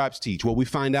did the scribes teach? Well, we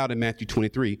find out in Matthew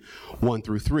 23, 1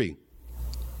 through 3.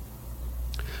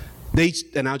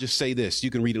 And I'll just say this, you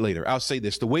can read it later. I'll say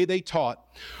this. The way they taught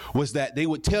was that they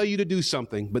would tell you to do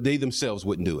something, but they themselves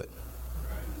wouldn't do it.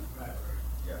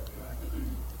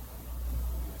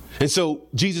 And so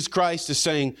Jesus Christ is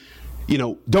saying,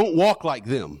 don't walk like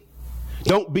them.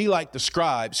 Don't be like the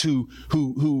scribes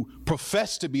who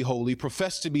profess to be holy,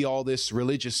 profess to be all this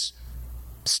religious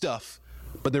stuff,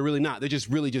 but they're really not. They're just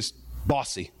really just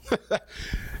bossy.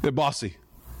 They're bossy.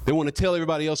 They want to tell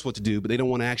everybody else what to do, but they don't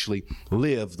want to actually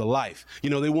live the life. They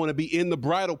want to be in the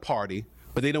bridal party,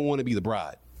 but they don't want to be the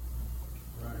bride.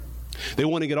 Right. They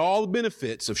want to get all the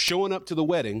benefits of showing up to the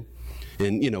wedding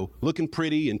and, looking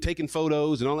pretty and taking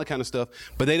photos and all that kind of stuff,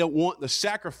 but they don't want the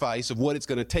sacrifice of what it's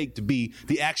going to take to be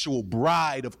the actual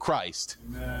bride of Christ.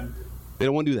 Amen. They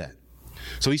don't want to do that.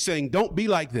 So he's saying, don't be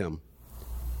like them.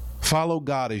 Follow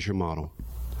God as your model.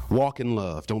 Walk in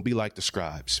love. Don't be like the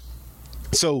scribes.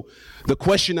 So the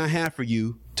question I have for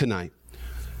you tonight,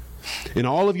 in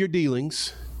all of your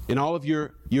dealings, in all of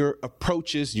your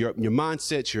approaches, your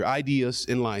mindsets, your ideas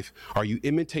in life, are you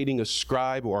imitating a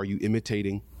scribe or are you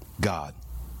imitating God?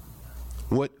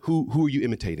 Who are you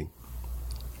imitating?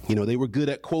 They were good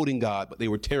at quoting God, but they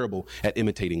were terrible at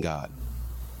imitating God.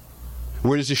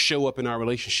 Where does this show up in our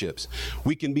relationships?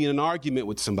 We can be in an argument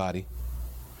with somebody.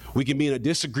 We can be in a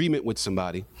disagreement with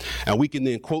somebody, and we can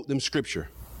then quote them scripture.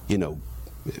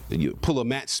 You pull a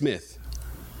Matt Smith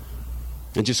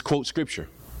and just quote scripture.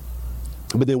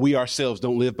 But then we ourselves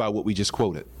don't live by what we just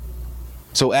quoted.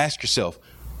 So ask yourself,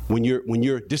 when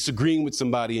you're disagreeing with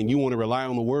somebody and you want to rely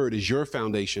on the word as your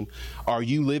foundation, are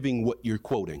you living what you're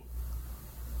quoting?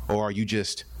 Or are you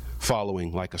just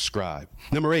following like a scribe?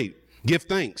 Number 8, give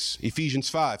thanks. Ephesians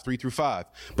 5, 3-5.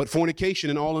 But fornication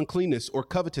and all uncleanness or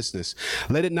covetousness,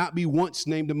 let it not be once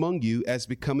named among you as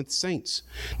becometh saints.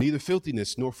 Neither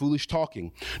filthiness, nor foolish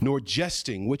talking, nor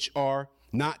jesting, which are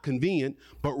not convenient,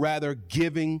 but rather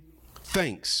giving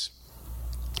thanks.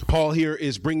 Paul here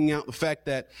is bringing out the fact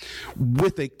that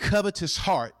with a covetous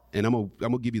heart, and I'm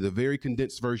going to give you the very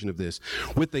condensed version of this.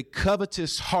 With a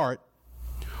covetous heart,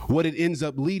 what it ends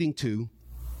up leading to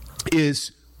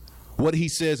is what he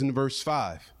says in verse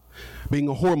 5, being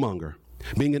a whoremonger,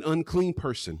 being an unclean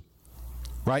person,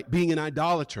 right? Being an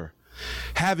idolater,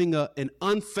 having an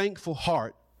unthankful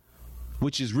heart,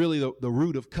 which is really the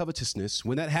root of covetousness.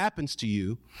 When that happens to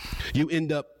you, you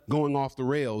end up going off the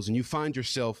rails and you find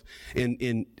yourself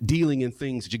in dealing in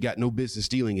things that you got no business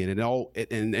dealing in.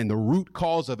 And the root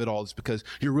cause of it all is because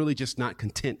you're really just not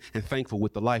content and thankful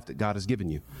with the life that God has given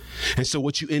you. And so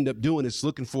what you end up doing is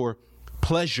looking for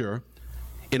pleasure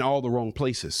in all the wrong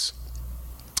places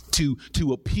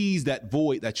to appease that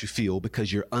void that you feel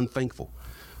because you're unthankful.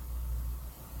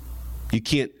 You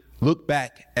can't look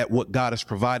back at what God has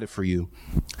provided for you,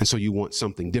 and so you want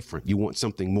something different. You want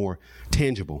something more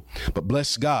tangible. But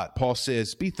bless God. Paul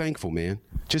says, be thankful, man.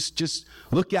 Just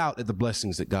look out at the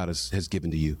blessings that God has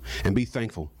given to you and be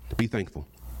thankful. Be thankful.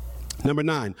 Number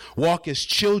 9, walk as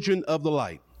children of the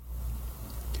light.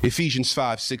 Ephesians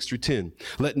 5, 6-10.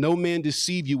 Let no man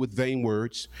deceive you with vain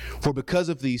words, for because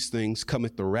of these things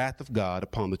cometh the wrath of God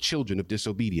upon the children of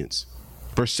disobedience.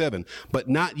 Verse 7, but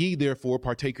not ye therefore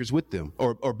partakers with them,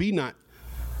 or be not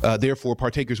therefore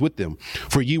partakers with them.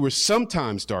 For ye were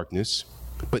sometimes darkness,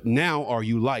 but now are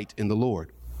you light in the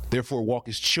Lord. Therefore walk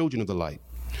as children of the light.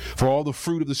 For all the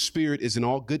fruit of the Spirit is in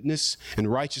all goodness and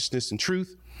righteousness and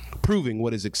truth, proving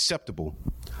what is acceptable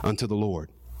unto the Lord.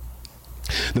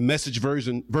 The Message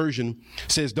version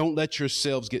says, don't let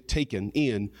yourselves get taken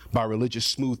in by religious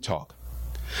smooth talk.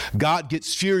 God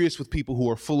gets furious with people who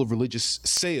are full of religious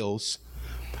sales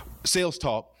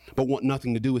talk, but want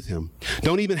nothing to do with him.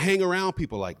 Don't even hang around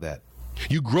people like that.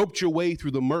 You groped your way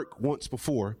through the murk once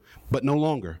before, but no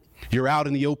longer. You're out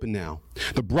in the open now.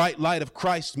 The bright light of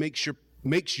Christ makes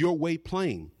your way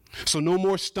plain. So no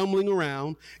more stumbling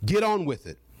around. Get on with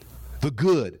it. The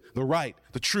good, the right,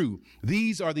 the true.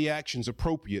 These are the actions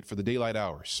appropriate for the daylight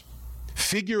hours.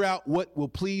 Figure out what will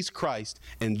please Christ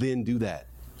and then do that.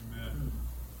 Amen.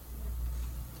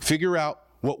 Figure out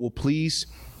what will please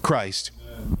Christ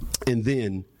and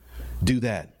then do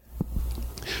that.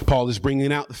 Paul is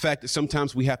bringing out the fact that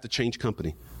sometimes we have to change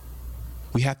company.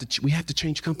 We have to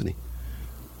change company.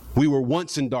 We were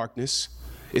once in darkness.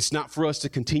 It's not for us to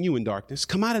continue in darkness.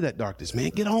 Come out of that darkness, man.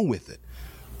 Get on with it.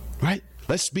 Right?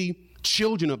 Let's be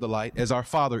children of the light as our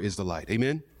Father is the light.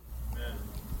 Amen? Amen.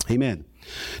 Amen.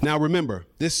 Now remember,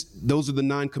 those are the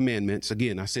 9 commandments.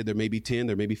 Again, I said there may be 10,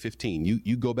 there may be 15.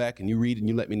 You go back and you read and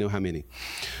you let me know how many.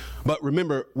 But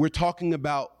remember, we're talking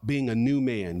about being a new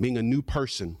man, being a new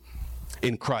person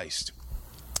in Christ.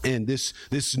 And this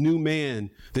new man,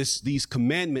 these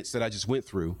commandments that I just went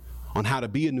through on how to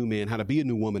be a new man, how to be a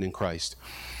new woman in Christ,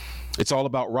 It's all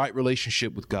about right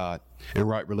relationship with God and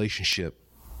right relationship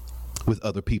with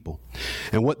other people.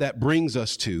 And what that brings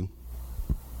us to,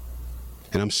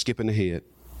 and I'm skipping ahead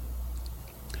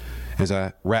as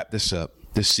I wrap this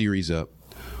series up,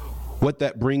 what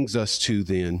that brings us to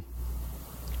then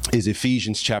is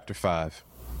Ephesians chapter 5,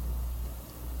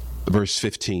 verse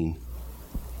 15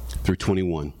 through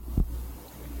 21.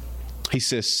 He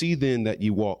says, "See then that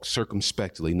you walk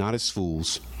circumspectly, not as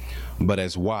fools, but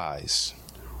as wise,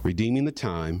 redeeming the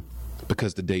time,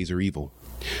 because the days are evil.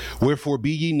 Wherefore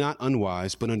be ye not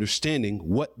unwise, but understanding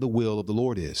what the will of the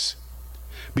Lord is.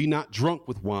 Be not drunk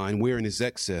with wine, wherein is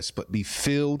excess, but be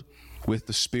filled with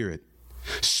the Spirit,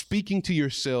 speaking to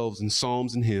yourselves in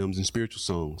psalms and hymns and spiritual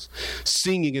songs,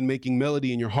 singing and making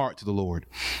melody in your heart to the Lord,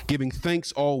 giving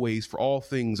thanks always for all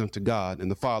things unto God and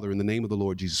the Father in the name of the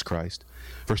Lord Jesus Christ."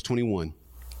 Verse 21,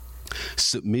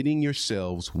 "Submitting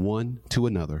yourselves one to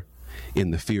another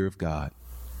in the fear of God."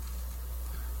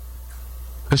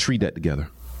 Let's read that together.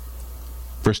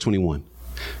 Verse 21,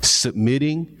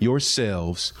 "Submitting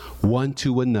yourselves one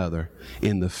to another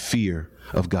in the fear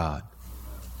of God."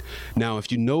 Now, if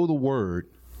you know the word,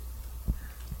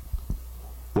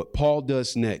 what Paul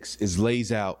does next is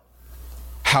lays out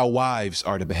how wives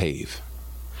are to behave,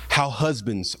 how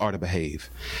husbands are to behave,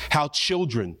 how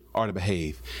children are to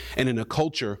behave. And in a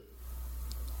culture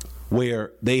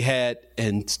where they had,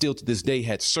 and still to this day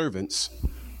had, servants,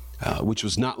 which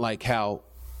was not like how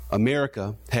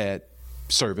America had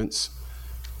servants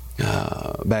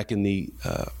back in the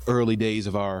early days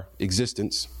of our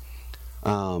existence.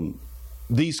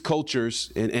 These cultures,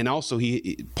 and also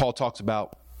Paul talks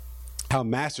about how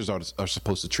masters are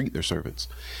supposed to treat their servants.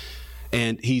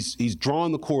 And he's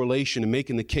drawing the correlation and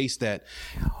making the case that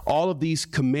all of these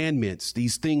commandments,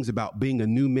 these things about being a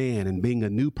new man and being a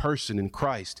new person in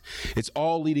Christ, it's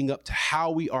all leading up to how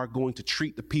we are going to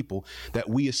treat the people that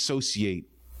we associate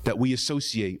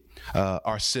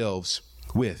ourselves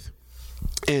with.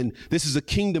 And this is a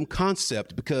kingdom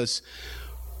concept because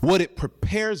what it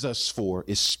prepares us for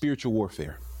is spiritual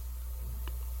warfare.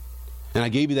 And I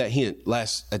gave you that hint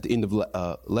at the end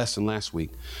of lesson last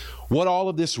week. What all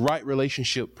of this right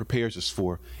relationship prepares us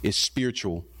for is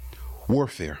spiritual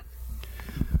warfare.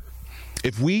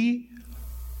 If we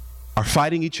are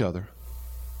fighting each other,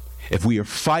 if we are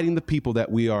fighting the people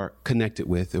that we are connected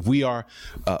with, if we are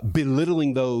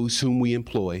belittling those whom we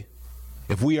employ,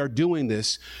 if we are doing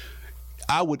this,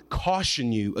 I would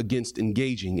caution you against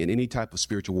engaging in any type of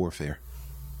spiritual warfare,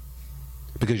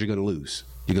 because you're going to lose.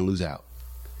 You're going to lose out.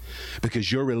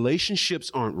 Because your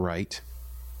relationships aren't right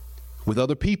with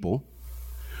other people,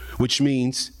 which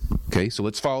means, okay, so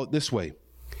let's follow it this way.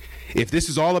 If this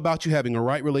is all about you having a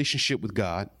right relationship with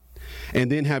God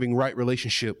and then having right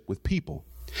relationship with people,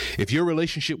 if your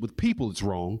relationship with people is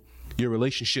wrong, your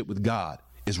relationship with God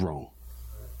is wrong.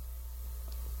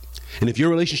 And if your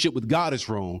relationship with God is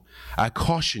wrong, I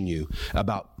caution you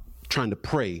about trying to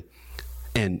pray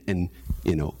and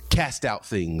cast out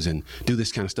things and do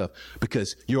this kind of stuff,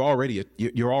 because you're already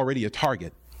a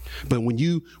target. But when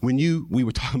we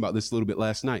were talking about this a little bit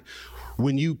last night,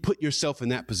 when you put yourself in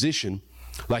that position,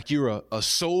 like you're a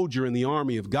soldier in the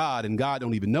army of God and God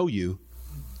don't even know you,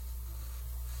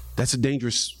 that's a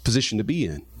dangerous position to be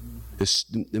in.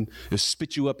 They'll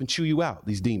spit you up and chew you out,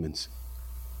 these demons.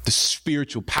 The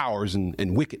spiritual powers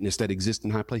and wickedness that exist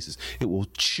in high places. It will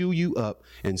chew you up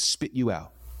and spit you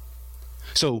out.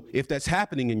 So if that's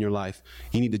happening in your life,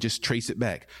 you need to just trace it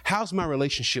back. How's my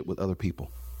relationship with other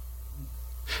people?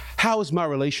 How is my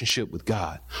relationship with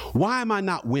God? Why am I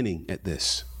not winning at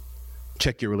this?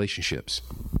 Check your relationships.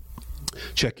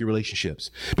 Check your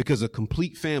relationships. Because a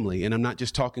complete family, and I'm not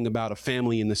just talking about a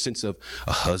family in the sense of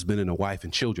a husband and a wife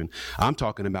and children. I'm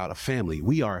talking about a family.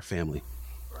 We are a family.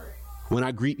 When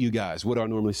I greet you guys, what do I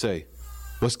normally say?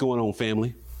 What's going on,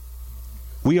 family?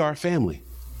 We are a family.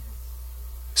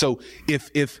 So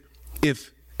if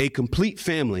a complete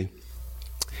family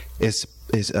is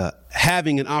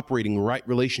having and operating right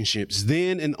relationships,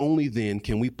 then and only then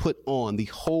can we put on the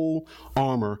whole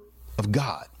armor of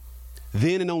God.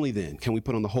 Then and only then can we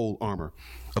put on the whole armor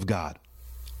of God.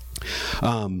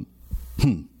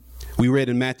 We read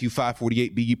in Matthew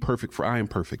 5:48, "Be ye perfect, for I am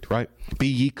perfect," right? Be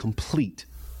ye complete.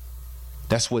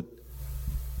 That's what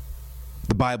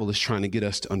the Bible is trying to get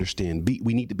us to understand.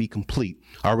 We need to be complete.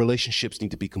 Our relationships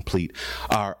need to be complete.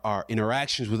 Our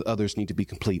interactions with others need to be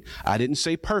complete. I didn't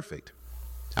say perfect.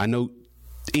 I know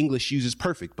English uses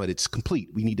perfect, but it's complete.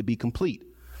 We need to be complete.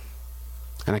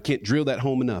 And I can't drill that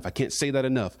home enough. I can't say that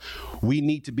enough. We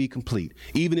need to be complete.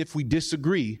 Even if we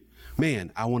disagree,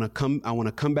 man, I want to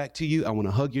come back to you. I want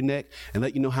to hug your neck and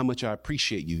let you know how much I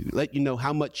appreciate you. Let you know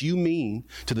how much you mean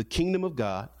to the kingdom of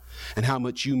God, and how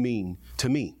much you mean to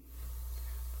me.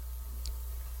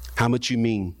 How much you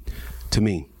mean to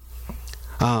me.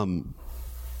 I'll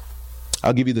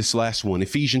give you this last one.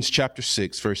 Ephesians chapter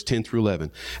 6, verse 10 through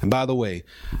 11. And by the way,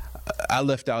 I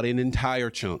left out an entire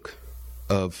chunk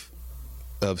of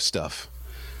stuff.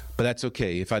 But that's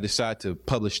okay. If I decide to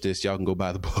publish this, y'all can go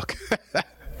buy the book.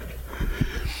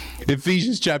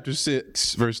 Ephesians chapter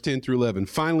 6, verse 10 through 11.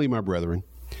 Finally, my brethren,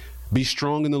 be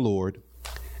strong in the Lord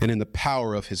and in the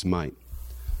power of his might.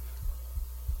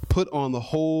 Put on the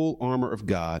whole armor of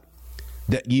God,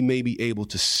 that ye may be able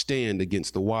to stand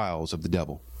against the wiles of the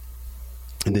devil.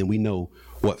 And then we know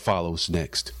what follows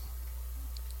next.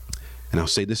 And I'll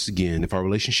say this again, if our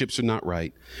relationships are not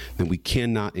right, then we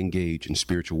cannot engage in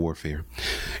spiritual warfare.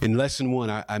 In lesson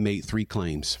 1, I made 3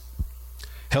 claims.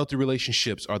 Healthy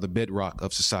relationships are the bedrock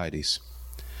of societies.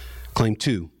 Claim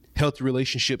 2, healthy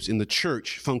relationships in the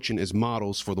church function as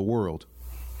models for the world.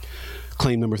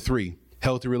 Claim number 3,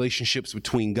 healthy relationships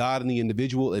between God and the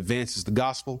individual advances the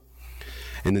gospel.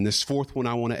 And then this 4th one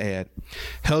I want to add,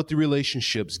 healthy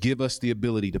relationships give us the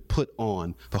ability to put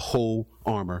on the whole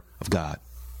armor of God.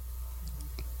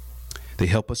 They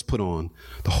help us put on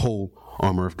the whole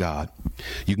armor of God.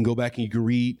 You can go back and you can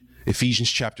read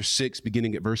Ephesians chapter 6,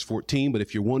 beginning at verse 14. But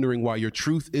if you're wondering why your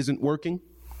truth isn't working,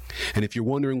 and if you're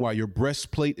wondering why your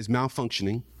breastplate is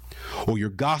malfunctioning, or your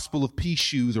gospel of peace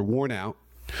shoes are worn out,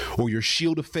 or your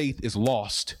shield of faith is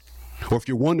lost, or if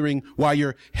you're wondering why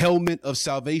your helmet of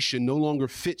salvation no longer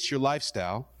fits your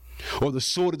lifestyle, or the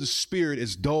sword of the Spirit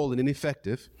is dull and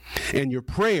ineffective, and your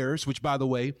prayers, which by the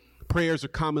way, prayers are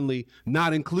commonly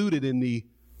not included in the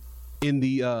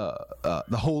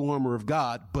whole armor of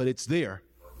God, but it's there.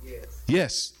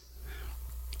 Yes.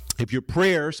 If your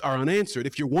prayers are unanswered,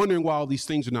 if you're wondering why all these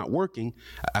things are not working,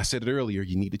 I said it earlier,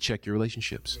 you need to check your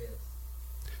relationships.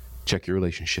 Check your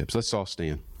relationships. Let's all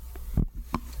stand.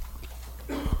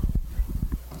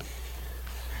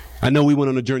 I know we went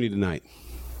on a journey tonight,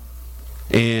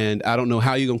 and I don't know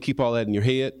how you're going to keep all that in your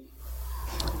head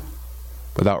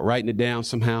without writing it down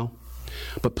somehow.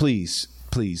 But please,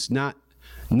 not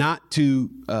to,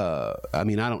 I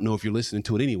don't know if you're listening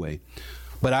to it anyway,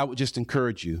 but I would just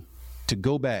encourage you to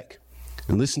go back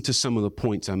and listen to some of the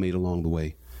points I made along the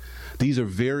way. These are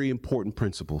very important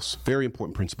principles,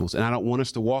 and I don't want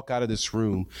us to walk out of this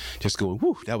room just going,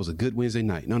 whew, that was a good Wednesday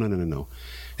night. No.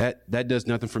 That does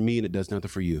nothing for me, and it does nothing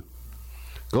for you.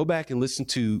 Go back and listen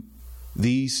to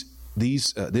this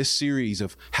series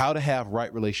of how to have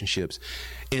right relationships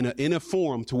in a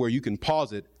form to where you can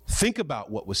pause it, think about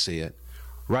what was said,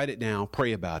 write it down,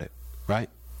 pray about it,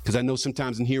 right? Because I know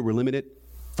sometimes in here we're limited.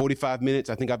 45 minutes.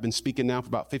 I think I've been speaking now for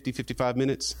about 55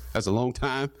 minutes. That's a long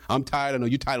time. I'm tired. I know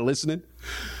you're tired of listening.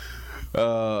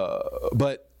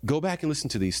 But go back and listen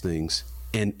to these things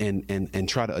and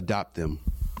try to adopt them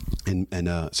and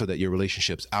so that your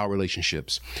relationships, our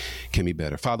relationships, can be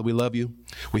better. Father, we love you.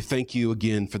 We thank you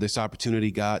again for this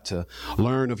opportunity, God, to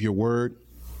learn of your word.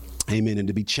 Amen. And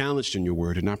to be challenged in your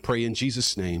word. And I pray in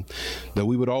Jesus' name that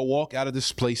we would all walk out of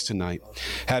this place tonight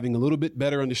having a little bit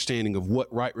better understanding of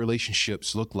what right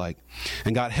relationships look like.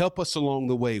 And God, help us along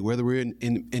the way, whether we're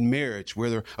in marriage,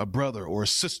 whether a brother or a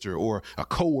sister or a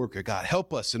coworker. God,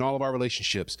 help us in all of our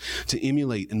relationships to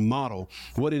emulate and model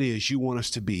what it is you want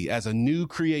us to be as a new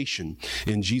creation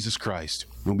in Jesus Christ.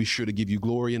 We'll be sure to give you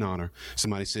glory and honor.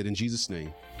 Somebody said in Jesus'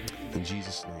 name. In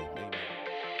Jesus' name. Amen.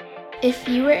 If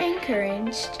you were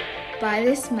encouraged by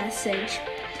this message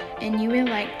and you would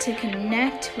like to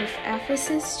connect with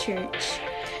Ephesus Church,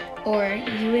 or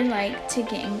you would like to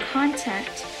get in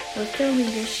contact with the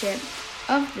leadership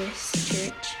of this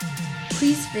church,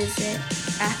 please visit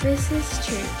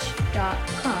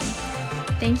ephesuschurch.com.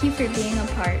 Thank you for being a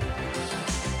part